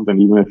about something,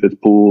 even if it's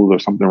pools or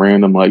something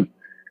random, like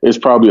it's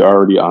probably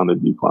already on the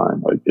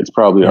decline. Like it's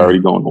probably already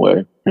going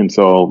away. And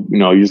so,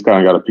 you just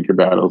kind of got to pick your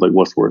battles. Like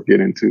what's worth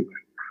getting into?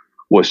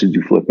 What should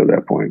you flip at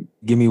that point?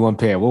 Give me one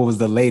pair. What was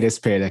the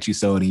latest pair that you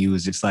sold and you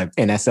was just like,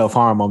 in that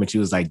self-harm moment, you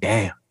was like,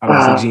 damn, I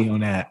was a G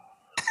on that.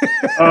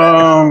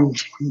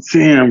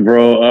 Damn,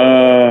 bro.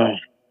 I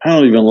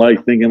don't even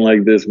like thinking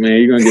like this, man.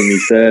 You're gonna get me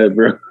sad,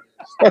 bro.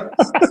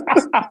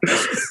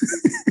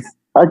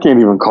 I can't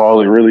even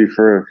call it really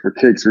for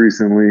kicks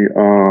recently.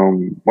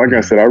 Like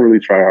I said, I really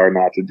try hard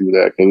not to do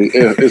that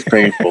because it's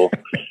painful.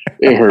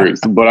 It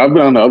hurts. But I've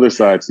been on the other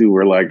side too,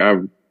 where like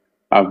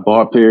I've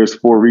bought pairs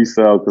for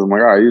resale because I'm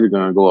like, all right, these are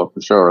gonna go up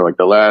for sure. Like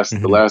the last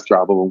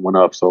drop of them went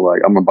up, so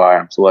like I'm gonna buy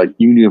them. So like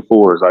Union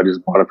 4s, I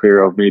just bought a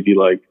pair of maybe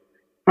like,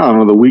 I don't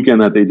know, the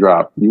weekend that they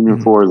dropped. Union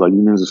 4s, like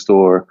Union's a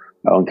store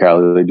out in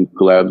Cali. They do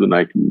collabs with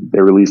Nike. They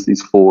released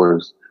these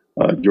 4s,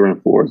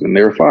 Jordan 4s, and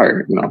they were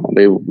fire.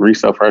 They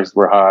resale prices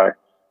were high.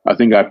 I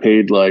think I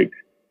paid like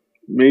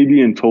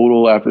maybe in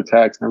total after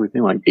tax and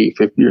everything like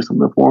 $850 or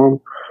something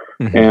for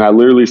them. And I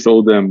literally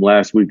sold them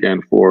last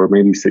weekend for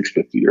maybe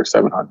 $650 or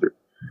 $700.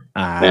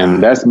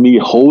 And that's me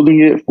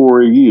holding it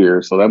for a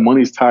year. So that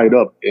money's tied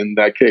up in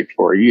that kick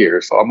for a year.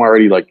 So I'm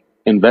already like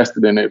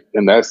invested in it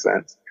in that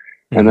sense.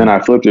 And then I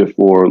flipped it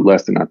for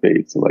less than I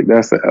paid. So like,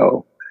 that's the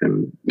hell.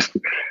 And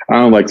I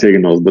don't like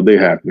taking those, but they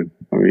happen.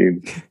 I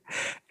mean,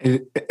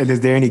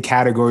 is there any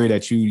category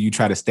that you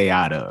try to stay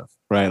out of,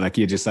 right? Like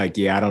you're just like,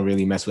 yeah, I don't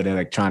really mess with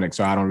electronics,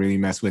 or I don't really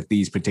mess with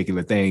these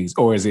particular things.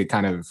 Or is it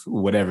kind of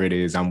whatever it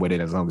is, I'm with it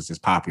as long as it's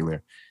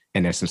popular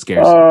and there's some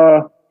scarcity?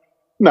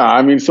 No,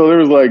 I mean, so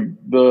there's like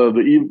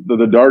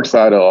the dark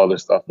side of all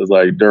this stuff is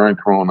like during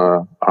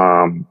Corona.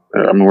 I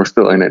mean, we're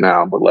still in it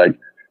now, but like,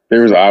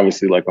 there was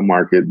obviously like a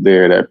market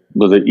there that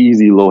was an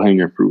easy low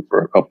hanging fruit for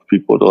a couple of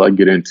people to like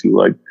get into,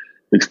 like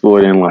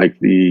exploiting like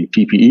the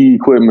PPE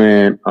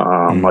equipment.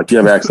 Like you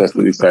have access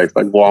to these sites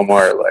like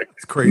Walmart,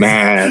 like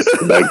Mass,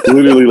 like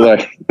literally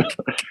like,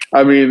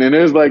 I mean, and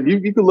there's like,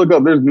 you can look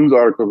up, there's news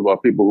articles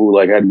about people who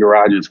like had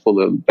garages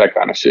full of that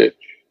kind of shit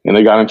and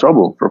they got in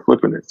trouble for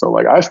flipping it. So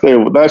like I stay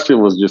with that shit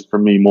was just for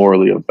me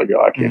morally, I was like,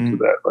 yo, I can't do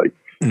that. Like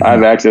I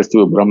have access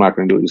to it, but I'm not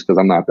going to do it just because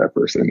I'm not that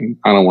person. And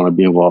I don't want to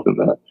be involved in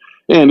that.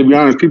 And to be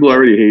honest, people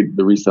already hate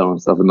the reselling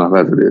stuff enough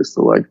as it is.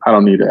 So like, I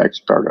don't need an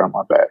extra target on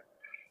my back.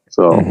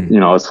 So,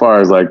 as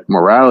far as like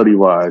morality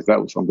wise,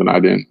 that was something I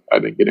didn't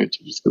get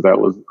into just because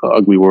that was an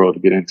ugly world to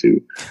get into.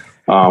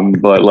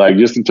 But like,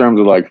 just in terms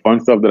of like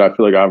fun stuff that I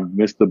feel like I've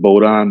missed the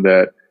boat on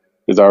that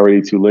is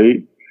already too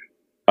late.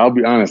 I'll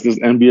be honest, this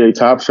NBA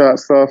Top Shot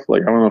stuff,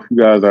 like I don't know if you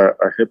guys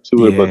are hip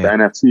to it, but the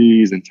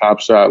NFTs and Top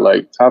Shot,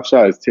 like Top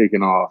Shot is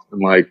taking off.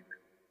 And like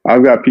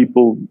I've got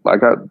people, I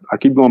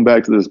keep going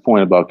back to this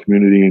point about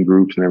community and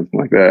groups and everything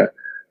like that.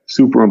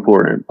 Super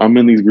important. I'm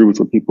in these groups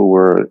where people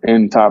were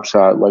in Top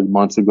Shot like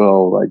months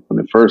ago, like when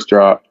it first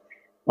dropped.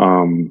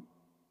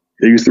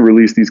 They used to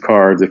release these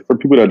cards. For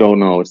people that don't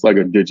know, it's like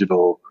a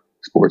digital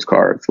sports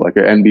card. It's like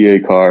an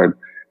NBA card.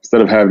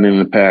 Instead of having it in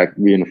a pack,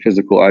 being a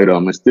physical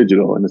item, it's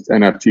digital and it's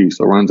NFT.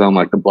 So it runs on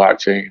like the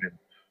blockchain and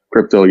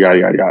crypto, yada,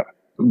 yada, yada.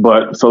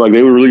 But so like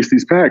they would release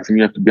these packs and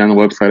you have to be on the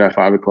website at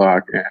 5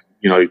 o'clock and,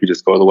 you know, you could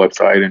just go to the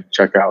website and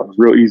check out. It was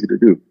real easy to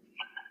do.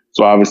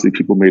 So obviously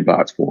people made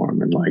bots for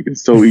them and like,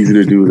 it's so easy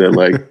to do that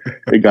like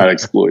it got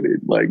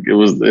exploited. Like it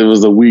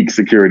was a weak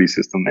security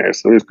system there.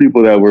 So there's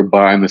people that were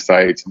buying the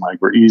sites and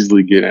like were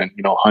easily getting,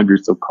 you know,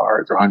 hundreds of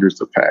cards or hundreds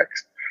of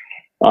packs.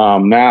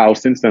 Now,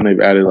 since then, they've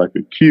added like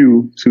a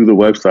queue to the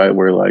website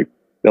where like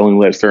they only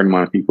let a certain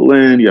amount of people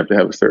in. You have to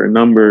have a certain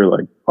number,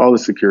 like all the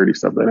security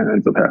stuff that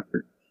ends up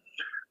happening.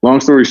 Long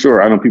story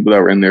short, I know people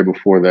that were in there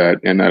before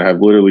that and that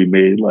have literally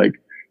made like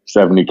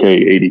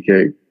 70K,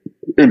 80K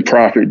in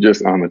profit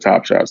just on the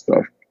Top Shot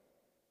stuff.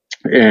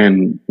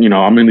 And, you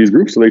know, I'm in these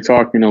groups, so they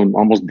talk, you know,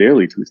 almost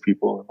daily to these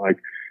people. And like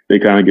they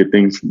kind of get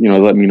things, you know,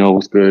 let me know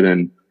what's good.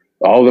 And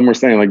all of them are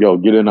saying like, yo,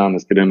 get in on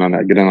this, get in on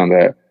that, get in on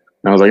that.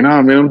 And I was like,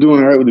 nah, man, I'm doing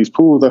all right with these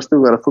pools. I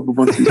still got to flip a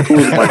bunch of these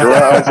pools in my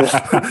garage.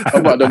 I'm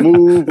about to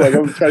move. Like,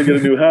 I'm trying to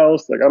get a new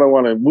house. Like, I don't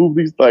want to move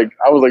these. Like,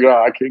 I was like,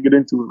 oh, I can't get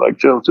into it. Like,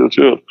 chill.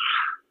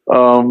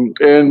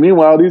 And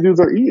meanwhile, these dudes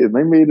are eating.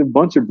 They made a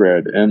bunch of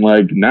bread. And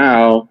like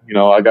now, you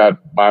know, I got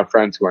my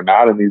friends who are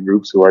not in these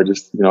groups who are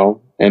just, you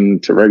know,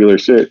 into regular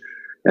shit.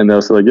 And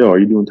they'll say like, yo, are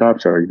you doing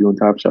Top Shot? Are you doing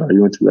Top Shot? Are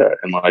you into that?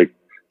 And like,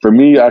 for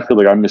me, I feel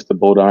like I missed the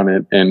boat on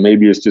it. And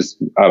maybe it's just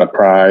out of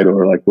pride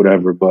or like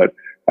whatever, but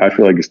I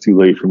feel like it's too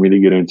late for me to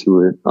get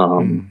into it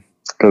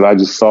because I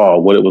just saw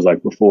what it was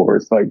like before.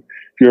 It's like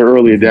if you're an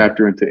early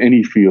adapter into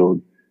any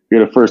field,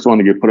 you're the first one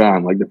to get put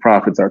on. Like the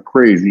profits are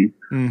crazy,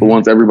 but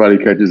once everybody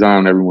catches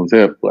on, everyone's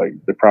hip. Like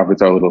the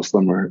profits are a little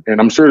slimmer. And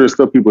I'm sure there's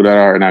still people that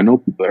are, and I know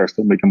people that are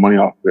still making money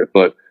off of it.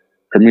 But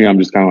for me, I'm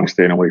just kind of like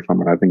staying away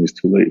from it. I think it's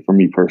too late for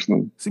me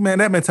personally. See, man,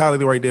 that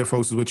mentality right there,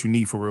 folks, is what you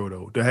need for real,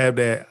 though, to have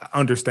that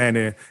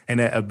understanding and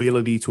that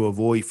ability to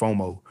avoid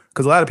FOMO.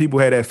 Because a lot of people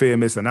have that fear of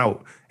missing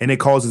out, and it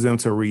causes them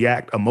to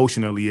react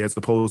emotionally as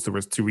opposed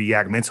to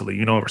react mentally,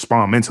 you know,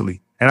 respond mentally.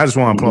 And I just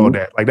want to applaud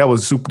that. Like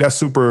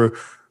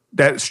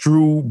that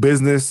true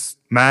business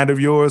mind of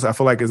yours, I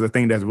feel like is a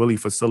thing that's really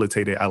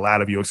facilitated a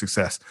lot of your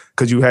success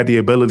because you had the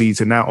ability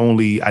to not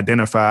only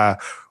identify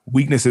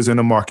weaknesses in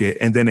the market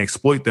and then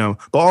exploit them,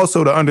 but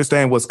also to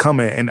understand what's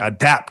coming and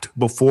adapt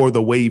before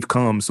the wave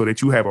comes so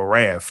that you have a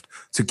raft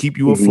to keep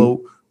you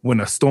afloat when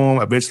a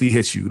storm eventually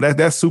hits you.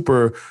 That's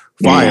super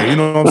fire. You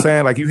know what I'm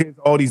saying? Like you hear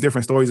all these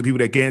different stories of people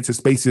that get into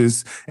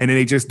spaces and then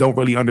they just don't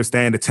really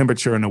understand the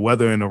temperature and the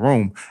weather in the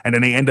room. And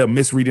then they end up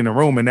misreading the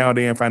room and now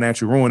they're in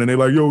financial ruin and they're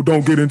like, yo,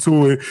 don't get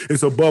into it.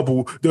 It's a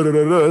bubble.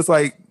 It's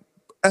like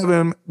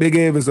Evan Big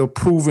Ev is a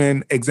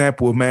proven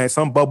example of, man,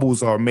 some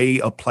bubbles are made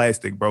of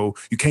plastic, bro.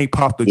 You can't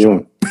pop the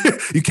joint.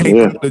 You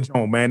can't pop the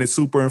joint, man. It's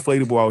super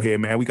inflatable out here,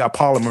 man. We got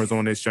polymers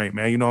on this joint,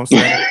 man. You know what I'm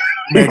saying?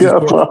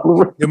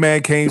 Your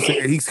man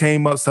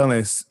came up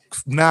selling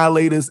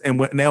annihilators,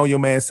 and now your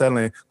man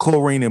selling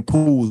chlorine and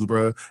pools,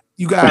 bro.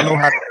 You gotta know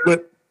how to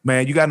flip,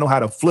 man. You gotta know how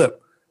to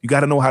flip. You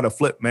gotta know how to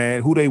flip,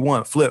 man. Who they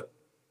want? Flip.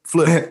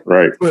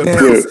 Right. Flip.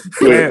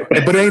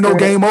 But it ain't no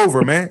game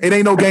over, man. It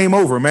ain't no game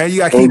over, man. You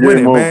gotta keep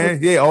winning, man.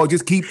 Yeah,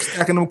 just keep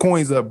stacking them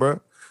coins up,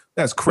 bro.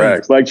 That's crazy.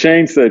 Facts. Like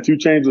Chain said, 2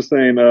 Chainz was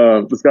saying,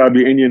 it's got to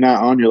be in you,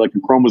 not on you, like a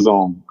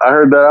chromosome. I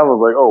heard that. I was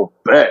like, oh,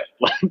 bet.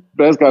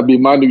 That's got to be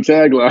my new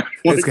tagline.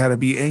 It's got to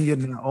be in you,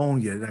 not on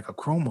you, like a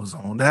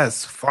chromosome.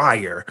 That's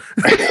fire.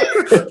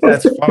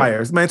 That's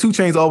fire. Man, 2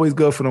 Chainz always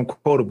good for them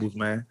quotables,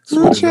 man. 2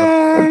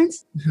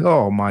 Chainz.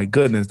 Oh, my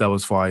goodness, that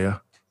was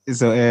fire.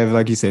 So, Ev,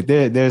 like you said,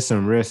 there's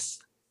some risks.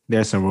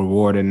 There's some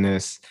reward in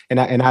this. And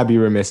I'd be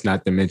remiss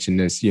not to mention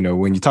this. You know,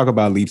 when you talk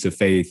about leaps of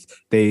faith,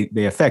 they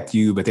affect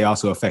you, but they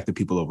also affect the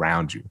people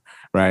around you,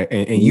 right?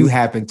 And you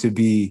happen to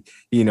be,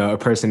 you know, a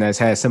person that's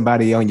had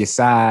somebody on your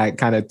side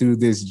kind of through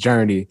this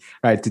journey,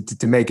 right?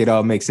 To make it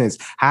all make sense.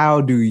 How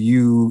do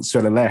you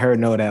sort of let her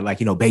know that, like,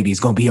 you know, baby, it's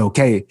going to be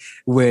okay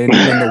when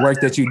the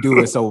work that you do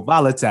is so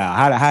volatile?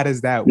 How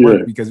does that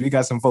work? Because we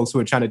got some folks who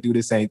are trying to do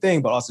the same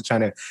thing, but also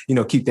trying to, you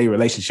know, keep their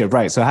relationship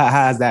right. So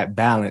how's that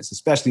balance,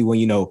 especially when,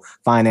 you know,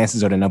 finances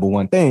are the number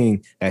one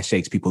thing that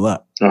shakes people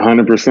up?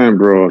 100%,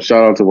 bro.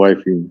 Shout out to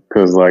wifey.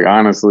 Cause like,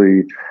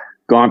 honestly,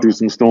 gone through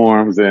some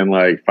storms and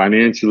like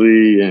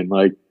financially and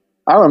like,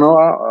 I don't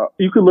know.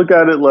 You could look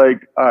at it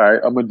like, all right,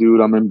 I'm a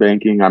dude. I'm in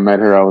banking. I met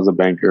her. I was a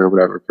banker or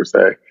whatever per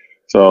se.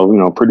 So, you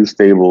know, pretty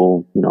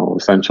stable, you know,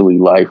 essentially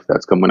life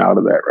that's coming out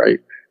of that. Right.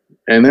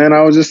 And then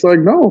I was just like,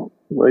 no,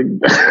 like,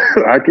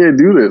 I can't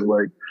do this.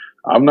 Like,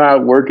 I'm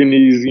not working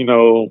these, you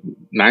know,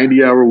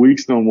 90-hour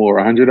weeks no more,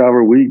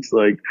 100-hour weeks,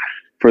 like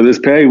for this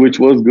pay, which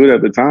was good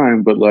at the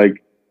time. But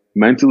like,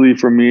 mentally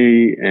for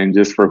me and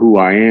just for who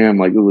I am,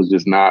 like it was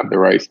just not the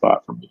right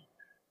spot for me.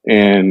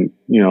 And,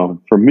 you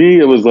know, for me,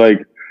 it was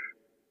like,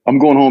 I'm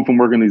going home from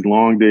working these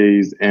long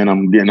days and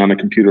I'm getting on the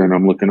computer and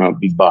I'm looking up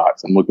these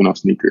bots. I'm looking up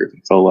sneakers.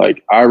 And so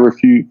like I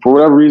refuse for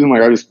whatever reason,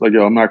 like I just like,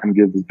 yo, I'm not going to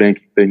give this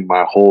banking thing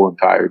my whole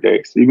entire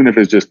day. So even if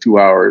it's just 2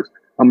 hours,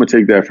 I'm going to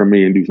take that for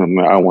me and do something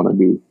that I want to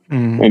do.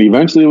 Mm-hmm. And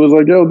eventually it was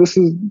like, yo,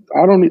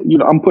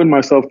 I'm putting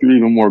myself through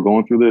even more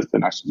going through this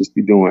than I should just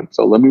be doing.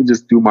 So let me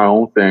just do my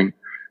own thing,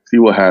 see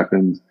what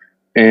happens.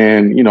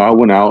 And, you know, I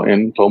went out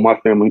and told my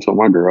family, told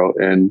my girl,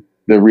 and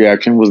the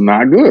reaction was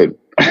not good.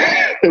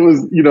 It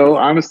was, you know,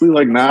 honestly,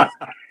 like not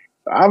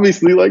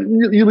obviously like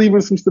you're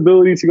leaving some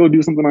stability to go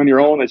do something on your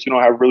own that you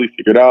don't have really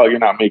figured out. You're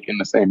not making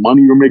the same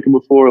money you were making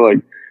before.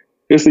 Like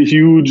it's a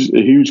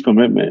huge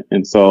commitment.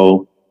 And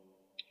so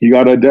you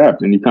got to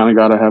adapt and you kind of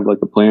got to have like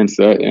a plan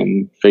set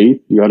and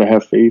faith. You got to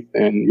have faith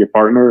in your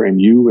partner and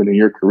you and in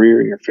your career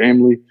and your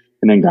family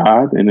and in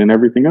God and in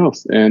everything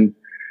else. And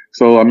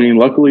so, I mean,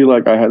 luckily,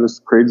 like I had this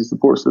crazy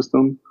support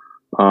system.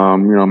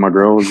 You know, my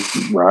girl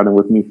was riding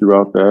with me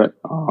throughout that.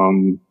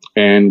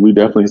 And we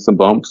definitely hit some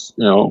bumps,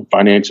 you know,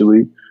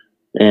 financially.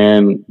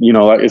 And, you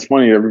know, it's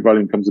funny.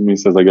 Everybody comes to me and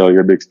says like, "Oh,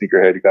 you're a big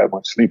sneakerhead. You got a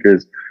bunch of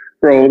sneakers."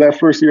 Bro, that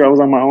first year I was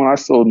on my own, I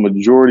sold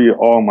majority of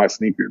all my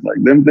sneakers.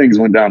 Like them things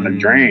went down the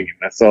drain.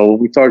 And so when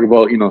we talk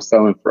about, you know,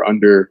 selling for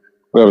under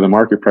whatever the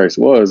market price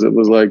was, it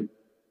was like,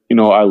 you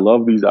know, I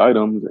love these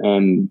items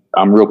and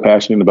I'm real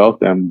passionate about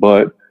them,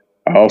 but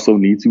I also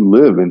need to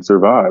live and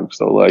survive.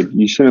 So like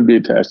you shouldn't be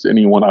attached to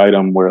any one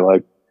item where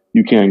like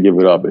you can't give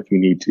it up if you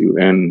need to.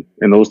 And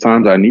in those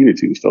times I needed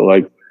to. So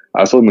like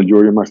I sold the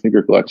majority of my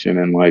sneaker collection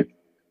and like,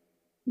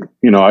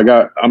 you know, I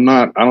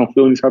don't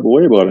feel any type of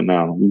way about it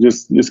now.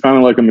 It's kind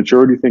of like a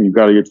maturity thing. You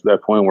got to get to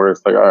that point where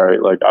it's like, all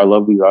right, like I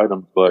love these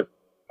items, but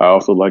I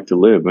also like to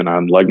live and I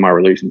like my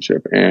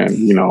relationship. And,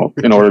 you know,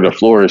 in order to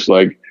flourish,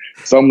 like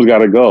something's got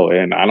to go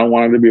and I don't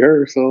want it to be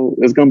her. So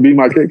it's going to be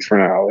my kicks for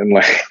now. And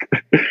like,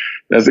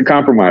 that's a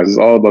compromise. It's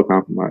all about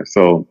compromise.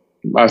 So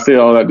I say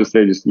all that to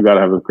say, just, you got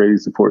to have a crazy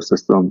support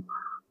system.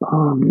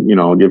 You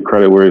know, give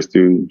credit where it's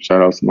due.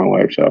 Shout out to my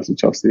wife. Shout out to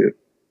Chelsea.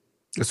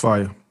 That's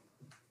fire.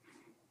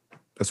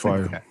 That's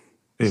fire.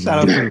 Yeah, shout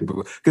out to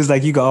you, because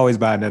like you can always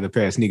buy another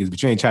pair of sneakers,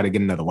 but you ain't trying to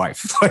get another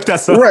wife. Like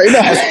that's right.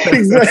 Exactly.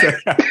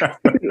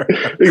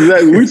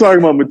 Exactly. We talking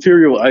about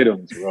material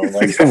items, bro.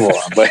 Like, come on,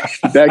 like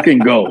that can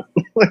go.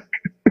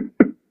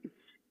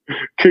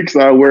 Kicks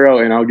I wear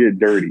out and I'll get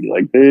dirty.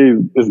 Like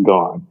it's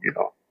gone. You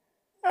know.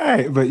 All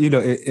right, but you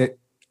know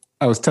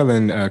I was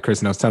telling Chris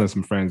and I was telling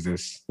some friends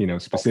this, you know,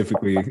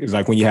 specifically, it's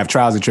like when you have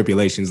trials and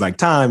tribulations, like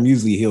time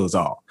usually heals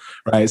all,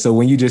 right? So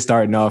when you just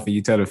starting off and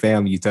you tell the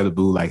family, you tell the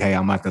boo, like, hey,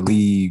 I'm about to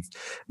leave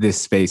this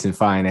space in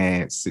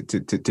finance to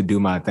do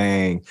my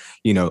thing,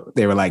 you know,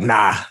 they were like,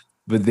 nah.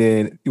 But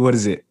then what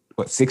is it?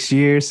 6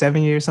 years,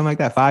 7 years, something like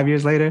that, 5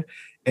 years later?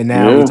 And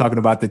now we're talking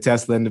about the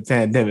Tesla and the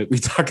pandemic. We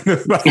talking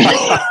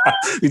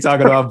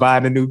about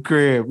buying a new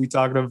crib. We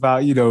talking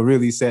about, you know,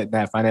 really setting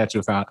that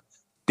financial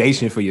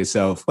foundation for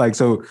yourself. Like,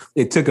 so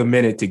it took a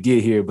minute to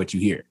get here, but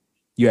you're here.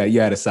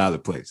 You had a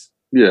solid place.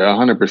 Yeah,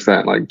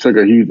 100%. Like took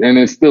a huge, and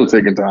it's still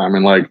taking time.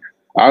 And like,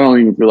 I don't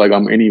even feel like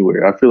I'm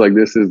anywhere. I feel like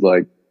this is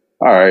like,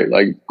 all right,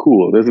 like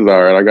cool. This is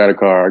all right. I got a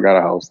car. I got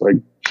a house. Like,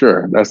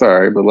 sure, that's all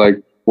right. But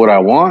like, what I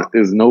want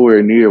is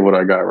nowhere near what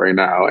I got right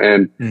now.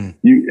 And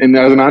and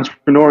as an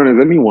entrepreneur and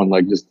as anyone,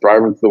 like just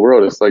thriving through the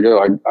world, it's like,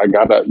 you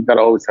gotta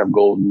always have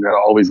goals. You gotta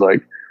always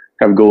like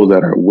have goals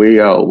that are way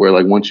out where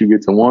like once you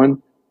get to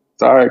one,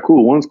 it's all right,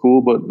 cool. One's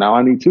cool, but now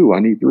I need two, I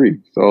need three.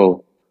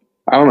 So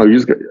I don't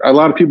know. A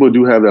lot of people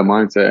do have that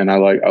mindset and I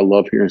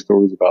love hearing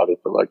stories about it,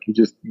 but like, you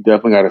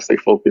definitely got to stay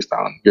focused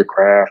on your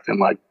craft and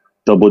like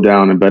double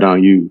down and bet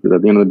on you. Because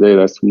at the end of the day,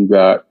 that's who you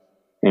got.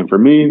 And for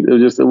me,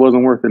 it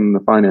wasn't working in the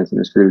finance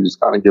industry to just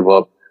kind of give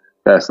up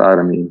that side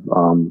of me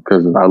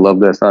because I love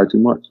that side too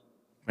much.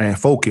 Man,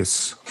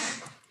 focus,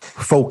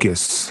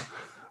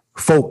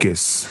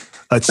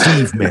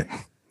 achievement,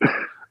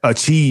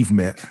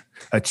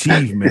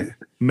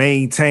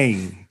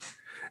 maintain.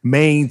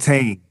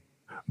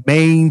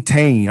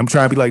 I'm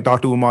trying to be like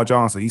Dr. Umar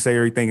Johnson. He say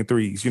everything in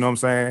threes. You know what I'm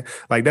saying?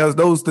 Like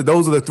those are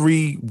the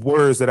three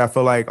words that I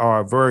feel like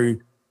are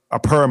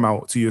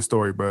paramount to your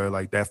story, bro.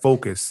 Like that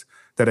focus,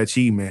 that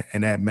achievement,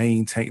 and that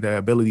the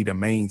ability to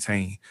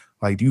maintain.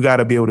 Like you got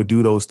to be able to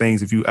do those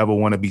things if you ever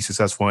want to be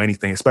successful in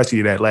anything,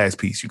 especially that last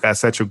piece. You got to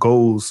set your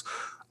goals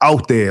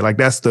out there. Like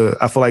I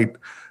feel like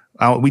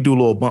we do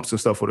little bumps and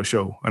stuff for the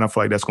show. And I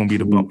feel like that's going to be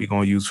the bump we're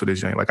going to use for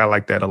this game. Like I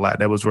like that a lot.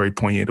 That was very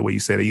poignant the way you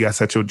said it. You got to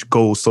set your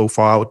goals so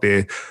far out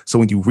there. So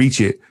when you reach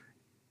it,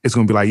 it's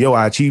going to be like, yo,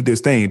 I achieved this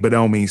thing, but that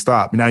don't mean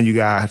stop. Now you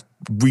got to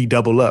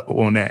redouble up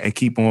on that and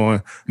keep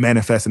on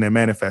manifesting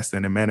until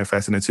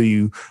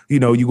you're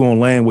going to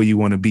land where you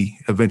want to be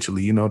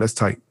eventually. You know, that's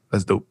tight.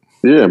 That's dope.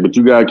 Yeah, but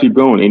you got to keep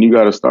going and you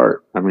got to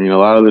start. I mean, a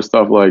lot of this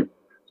stuff, like,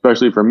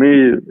 especially for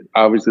me,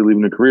 obviously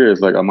leaving the career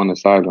is like, I'm on the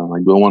sideline.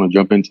 Like, do I want to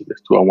jump into this?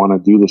 Do I want to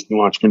do this new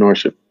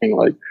entrepreneurship thing?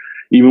 Like,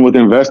 even with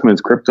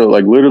investments, crypto,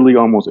 like literally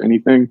almost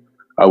anything,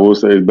 I will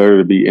say it's better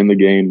to be in the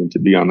game than to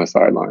be on the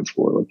sidelines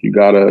for. Like you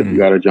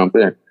gotta jump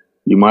in.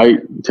 You might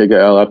take an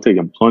L. I've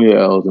taken plenty of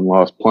L's and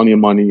lost plenty of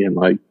money and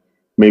like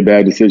made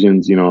bad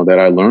decisions, that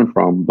I learned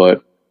from.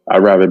 But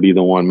I'd rather be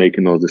the one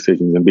making those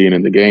decisions and being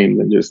in the game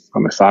than just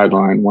on the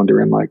sideline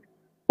wondering like,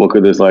 what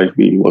could this life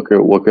be? What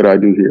could I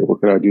do here?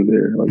 What could I do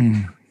there? Like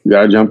you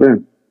gotta jump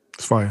in.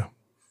 It's fire.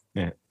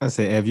 Yeah, I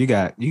say, Ev, you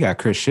got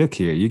Chris Shook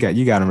here. You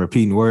got him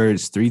repeating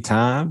words 3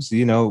 times.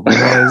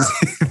 Because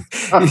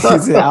he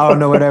said, I don't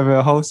know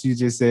whatever host you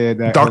just said.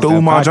 Dr.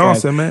 Umar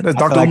Johnson, man. That's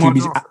Dr. Umar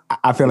Johnson.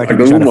 I feel like he'd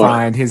be trying to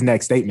find his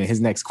next statement,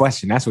 his next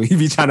question. That's what he'd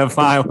be trying to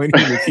find when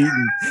he's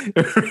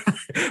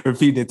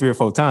repeating it 3 or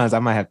 4 times. I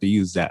might have to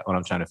use that when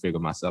I'm trying to figure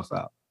myself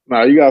out.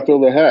 Nah, you gotta throw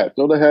the hat.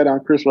 Throw the hat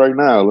on Chris right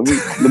now. Let me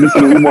see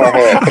the Umar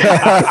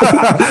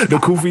hat. The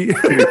kufi.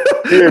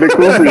 Yeah, the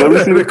kufi. Let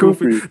me see the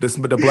kufi.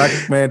 The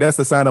black man, that's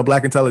the sign of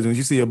black intelligence.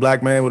 You see a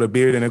black man with a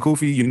beard and a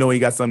kufi, you know he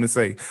got something to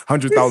say.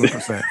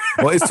 100,000%.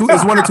 Well, it's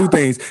 1 or 2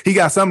 things. He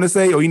got something to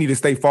say, or you need to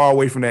stay far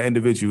away from that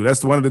individual.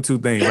 That's one of the 2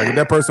 things. Like if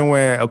that person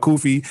wearing a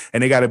kufi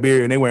and they got a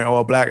beard and they wearing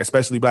all black,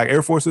 especially black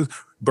Air Forces,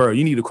 bro,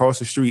 you need to cross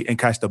the street and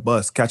catch the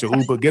bus, catch an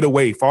Uber, get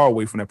away, far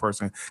away from that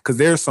person. Because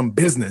there's some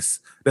business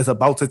that's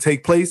about to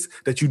take place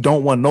that you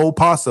don't want no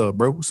parts of,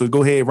 bro. So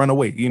go ahead, run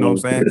away. You know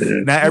what I'm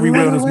saying? Not every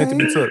meal is meant to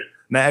be took.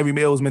 Not every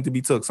meal is meant to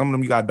be took. Some of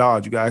them you got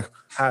dodge, you got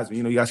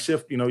Heisman, you got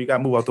shift, you got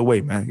to move out the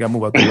way, man. You got to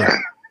move out the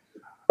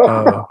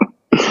way.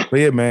 But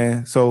yeah,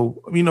 man.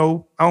 So, I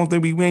don't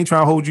think we ain't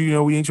trying to hold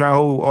you, we ain't trying to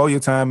hold all your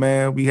time,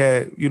 man. We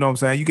had, what I'm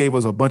saying? You gave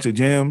us a bunch of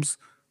gems,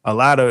 a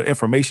lot of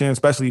information,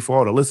 especially for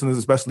all the listeners,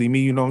 especially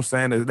me, you know what I'm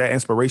saying? That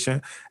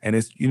inspiration. And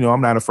it's,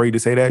 I'm not afraid to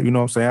say that, you know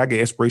what I'm saying? I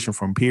get inspiration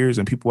from peers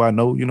and people I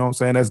know, you know what I'm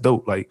saying? That's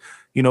dope. Like,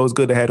 it's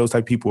good to have those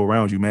type of people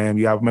around you, man.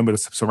 You got to remember to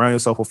surround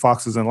yourself with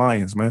foxes and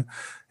lions, man.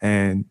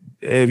 And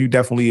Ev, you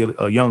definitely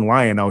a young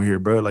lion out here,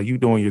 bro. Like you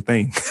doing your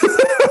thing.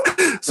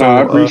 So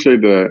I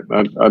appreciate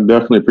that. I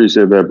definitely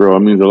appreciate that, bro. It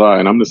means a lot.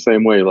 And I'm the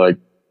same way. Like,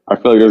 I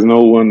feel like there's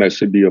no one that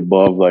should be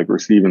above like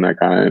receiving that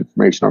kind of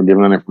information or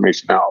giving that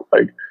information out.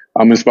 Like,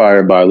 I'm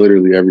inspired by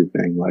literally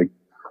everything. Like,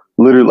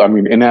 literally, I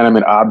mean,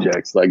 inanimate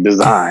objects, like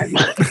design,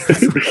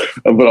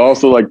 but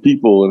also like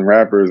people and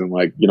rappers. And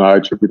like, I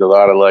attribute a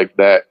lot of like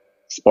that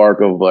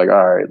spark of like,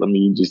 all right, let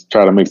me just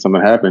try to make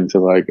something happen to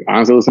like,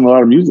 honestly, listen to a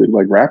lot of music,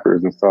 like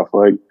rappers and stuff.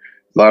 Like,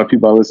 a lot of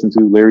people I listen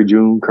to, Larry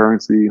June,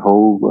 Currency,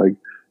 Hove, like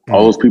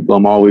all those people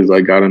I'm always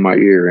like got in my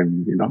ear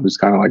and,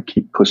 just kind of like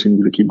keep pushing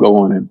you to keep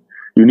going. And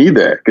you need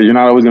that because you're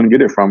not always going to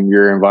get it from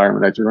your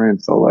environment that you're in.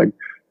 So like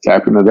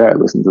tap into that,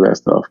 listen to that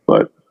stuff.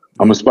 But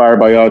I'm inspired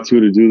by y'all too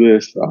to do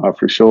this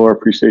for sure.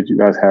 Appreciate you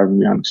guys having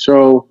me on the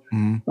show.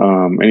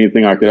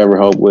 Anything I could ever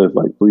help with,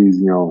 like, please,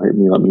 hit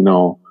me, let me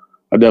know.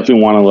 I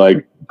definitely want to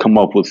like come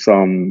up with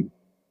some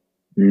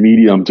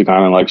medium to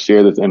kind of like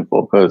share this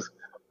info because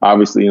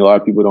obviously a lot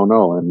of people don't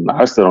know and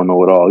I still don't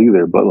know it all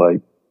either. But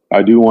like,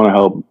 I do want to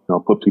help,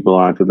 put people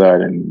onto that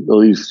and at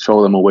least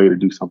show them a way to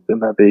do something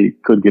that they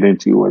could get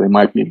into or they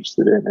might be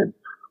interested in. And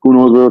who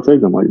knows where it'll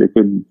take them? Like they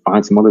could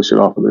find some other shit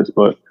off of this,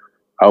 but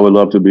I would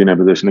love to be in a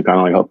position to kind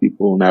of like help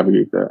people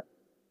navigate that.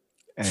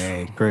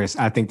 Hey, Chris,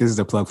 I think this is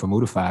a plug for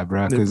Moodify,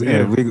 bro. Because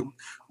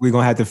we're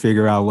going to have to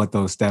figure out what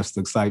those steps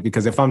looks like.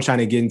 Because if I'm trying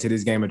to get into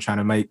this game and trying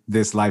to make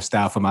this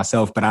lifestyle for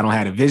myself, but I don't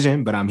have a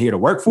vision, but I'm here to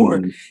work for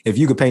it. If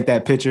you could paint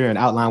that picture and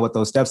outline what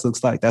those steps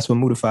looks like, that's what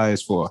Moodify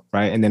is for,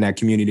 right? And then that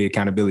community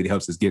accountability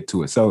helps us get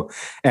to it. So,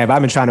 Ev,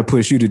 I've been trying to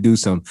push you to do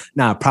some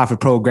nonprofit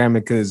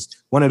programming because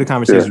one of the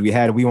conversations we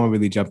had, we won't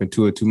really jump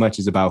into it too much,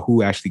 is about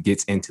who actually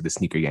gets into the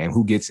sneaker game,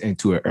 who gets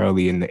into it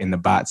early in the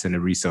bots and the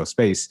resale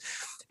space.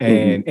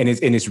 And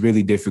it's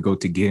really difficult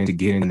to get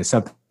into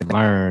something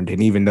learned.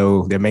 And even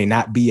though there may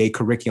not be a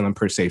curriculum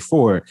per se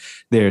for it,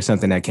 there's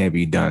something that can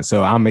be done.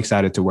 So I'm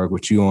excited to work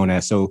with you on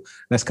that. So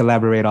let's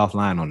collaborate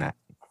offline on that.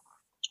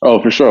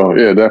 Oh, for sure.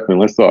 Yeah, definitely.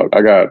 Let's talk.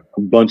 I got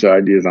a bunch of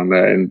ideas on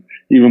that and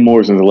even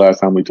more since the last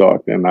time we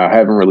talked and I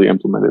haven't really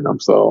implemented them.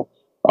 So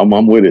I'm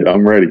with it.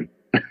 I'm ready.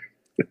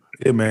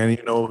 Yeah, man,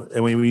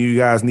 and when you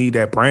guys need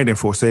that branding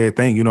for said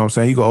thing, you know what I'm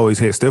saying? You can always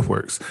hit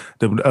Stiffworks,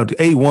 the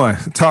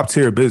A1 top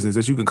tier business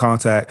that you can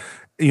contact.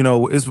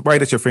 It's right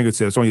at your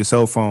fingertips on your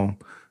cell phone,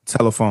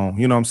 telephone,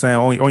 you know what I'm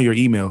saying? On your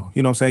email,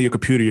 you know what I'm saying? Your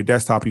computer, your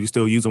desktop, you're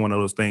still using one of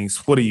those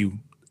things. What are you,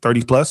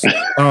 30 plus? You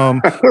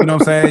know what I'm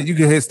saying? You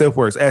can hit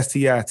Stiffworks,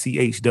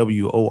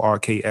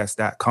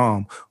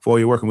 STITHWORKS.com for all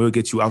your work, and we'll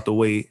get you out the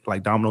way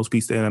like Domino's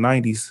Pizza in the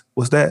 90s.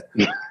 What's that?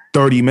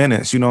 30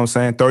 minutes, you know what I'm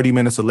saying? 30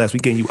 minutes or less. We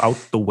getting you out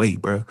the way,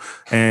 bro.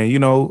 And,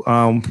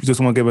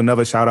 just want to give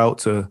another shout out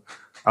to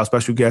our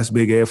special guest,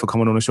 Big Ed, for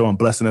coming on the show and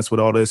blessing us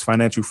with all this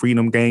financial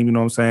freedom game, you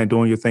know what I'm saying?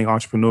 Doing your thing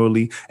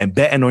entrepreneurially and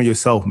betting on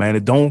yourself, man.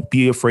 And don't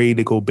be afraid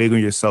to go big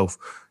on yourself.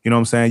 You know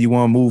what I'm saying? You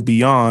want to move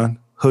beyond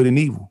hood and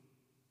evil.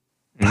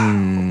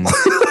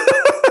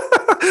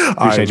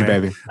 Appreciate you,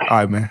 baby. All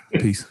right, man.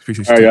 Peace.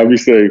 Appreciate you. All right, y'all be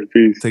safe.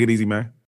 Peace. Take it easy, man.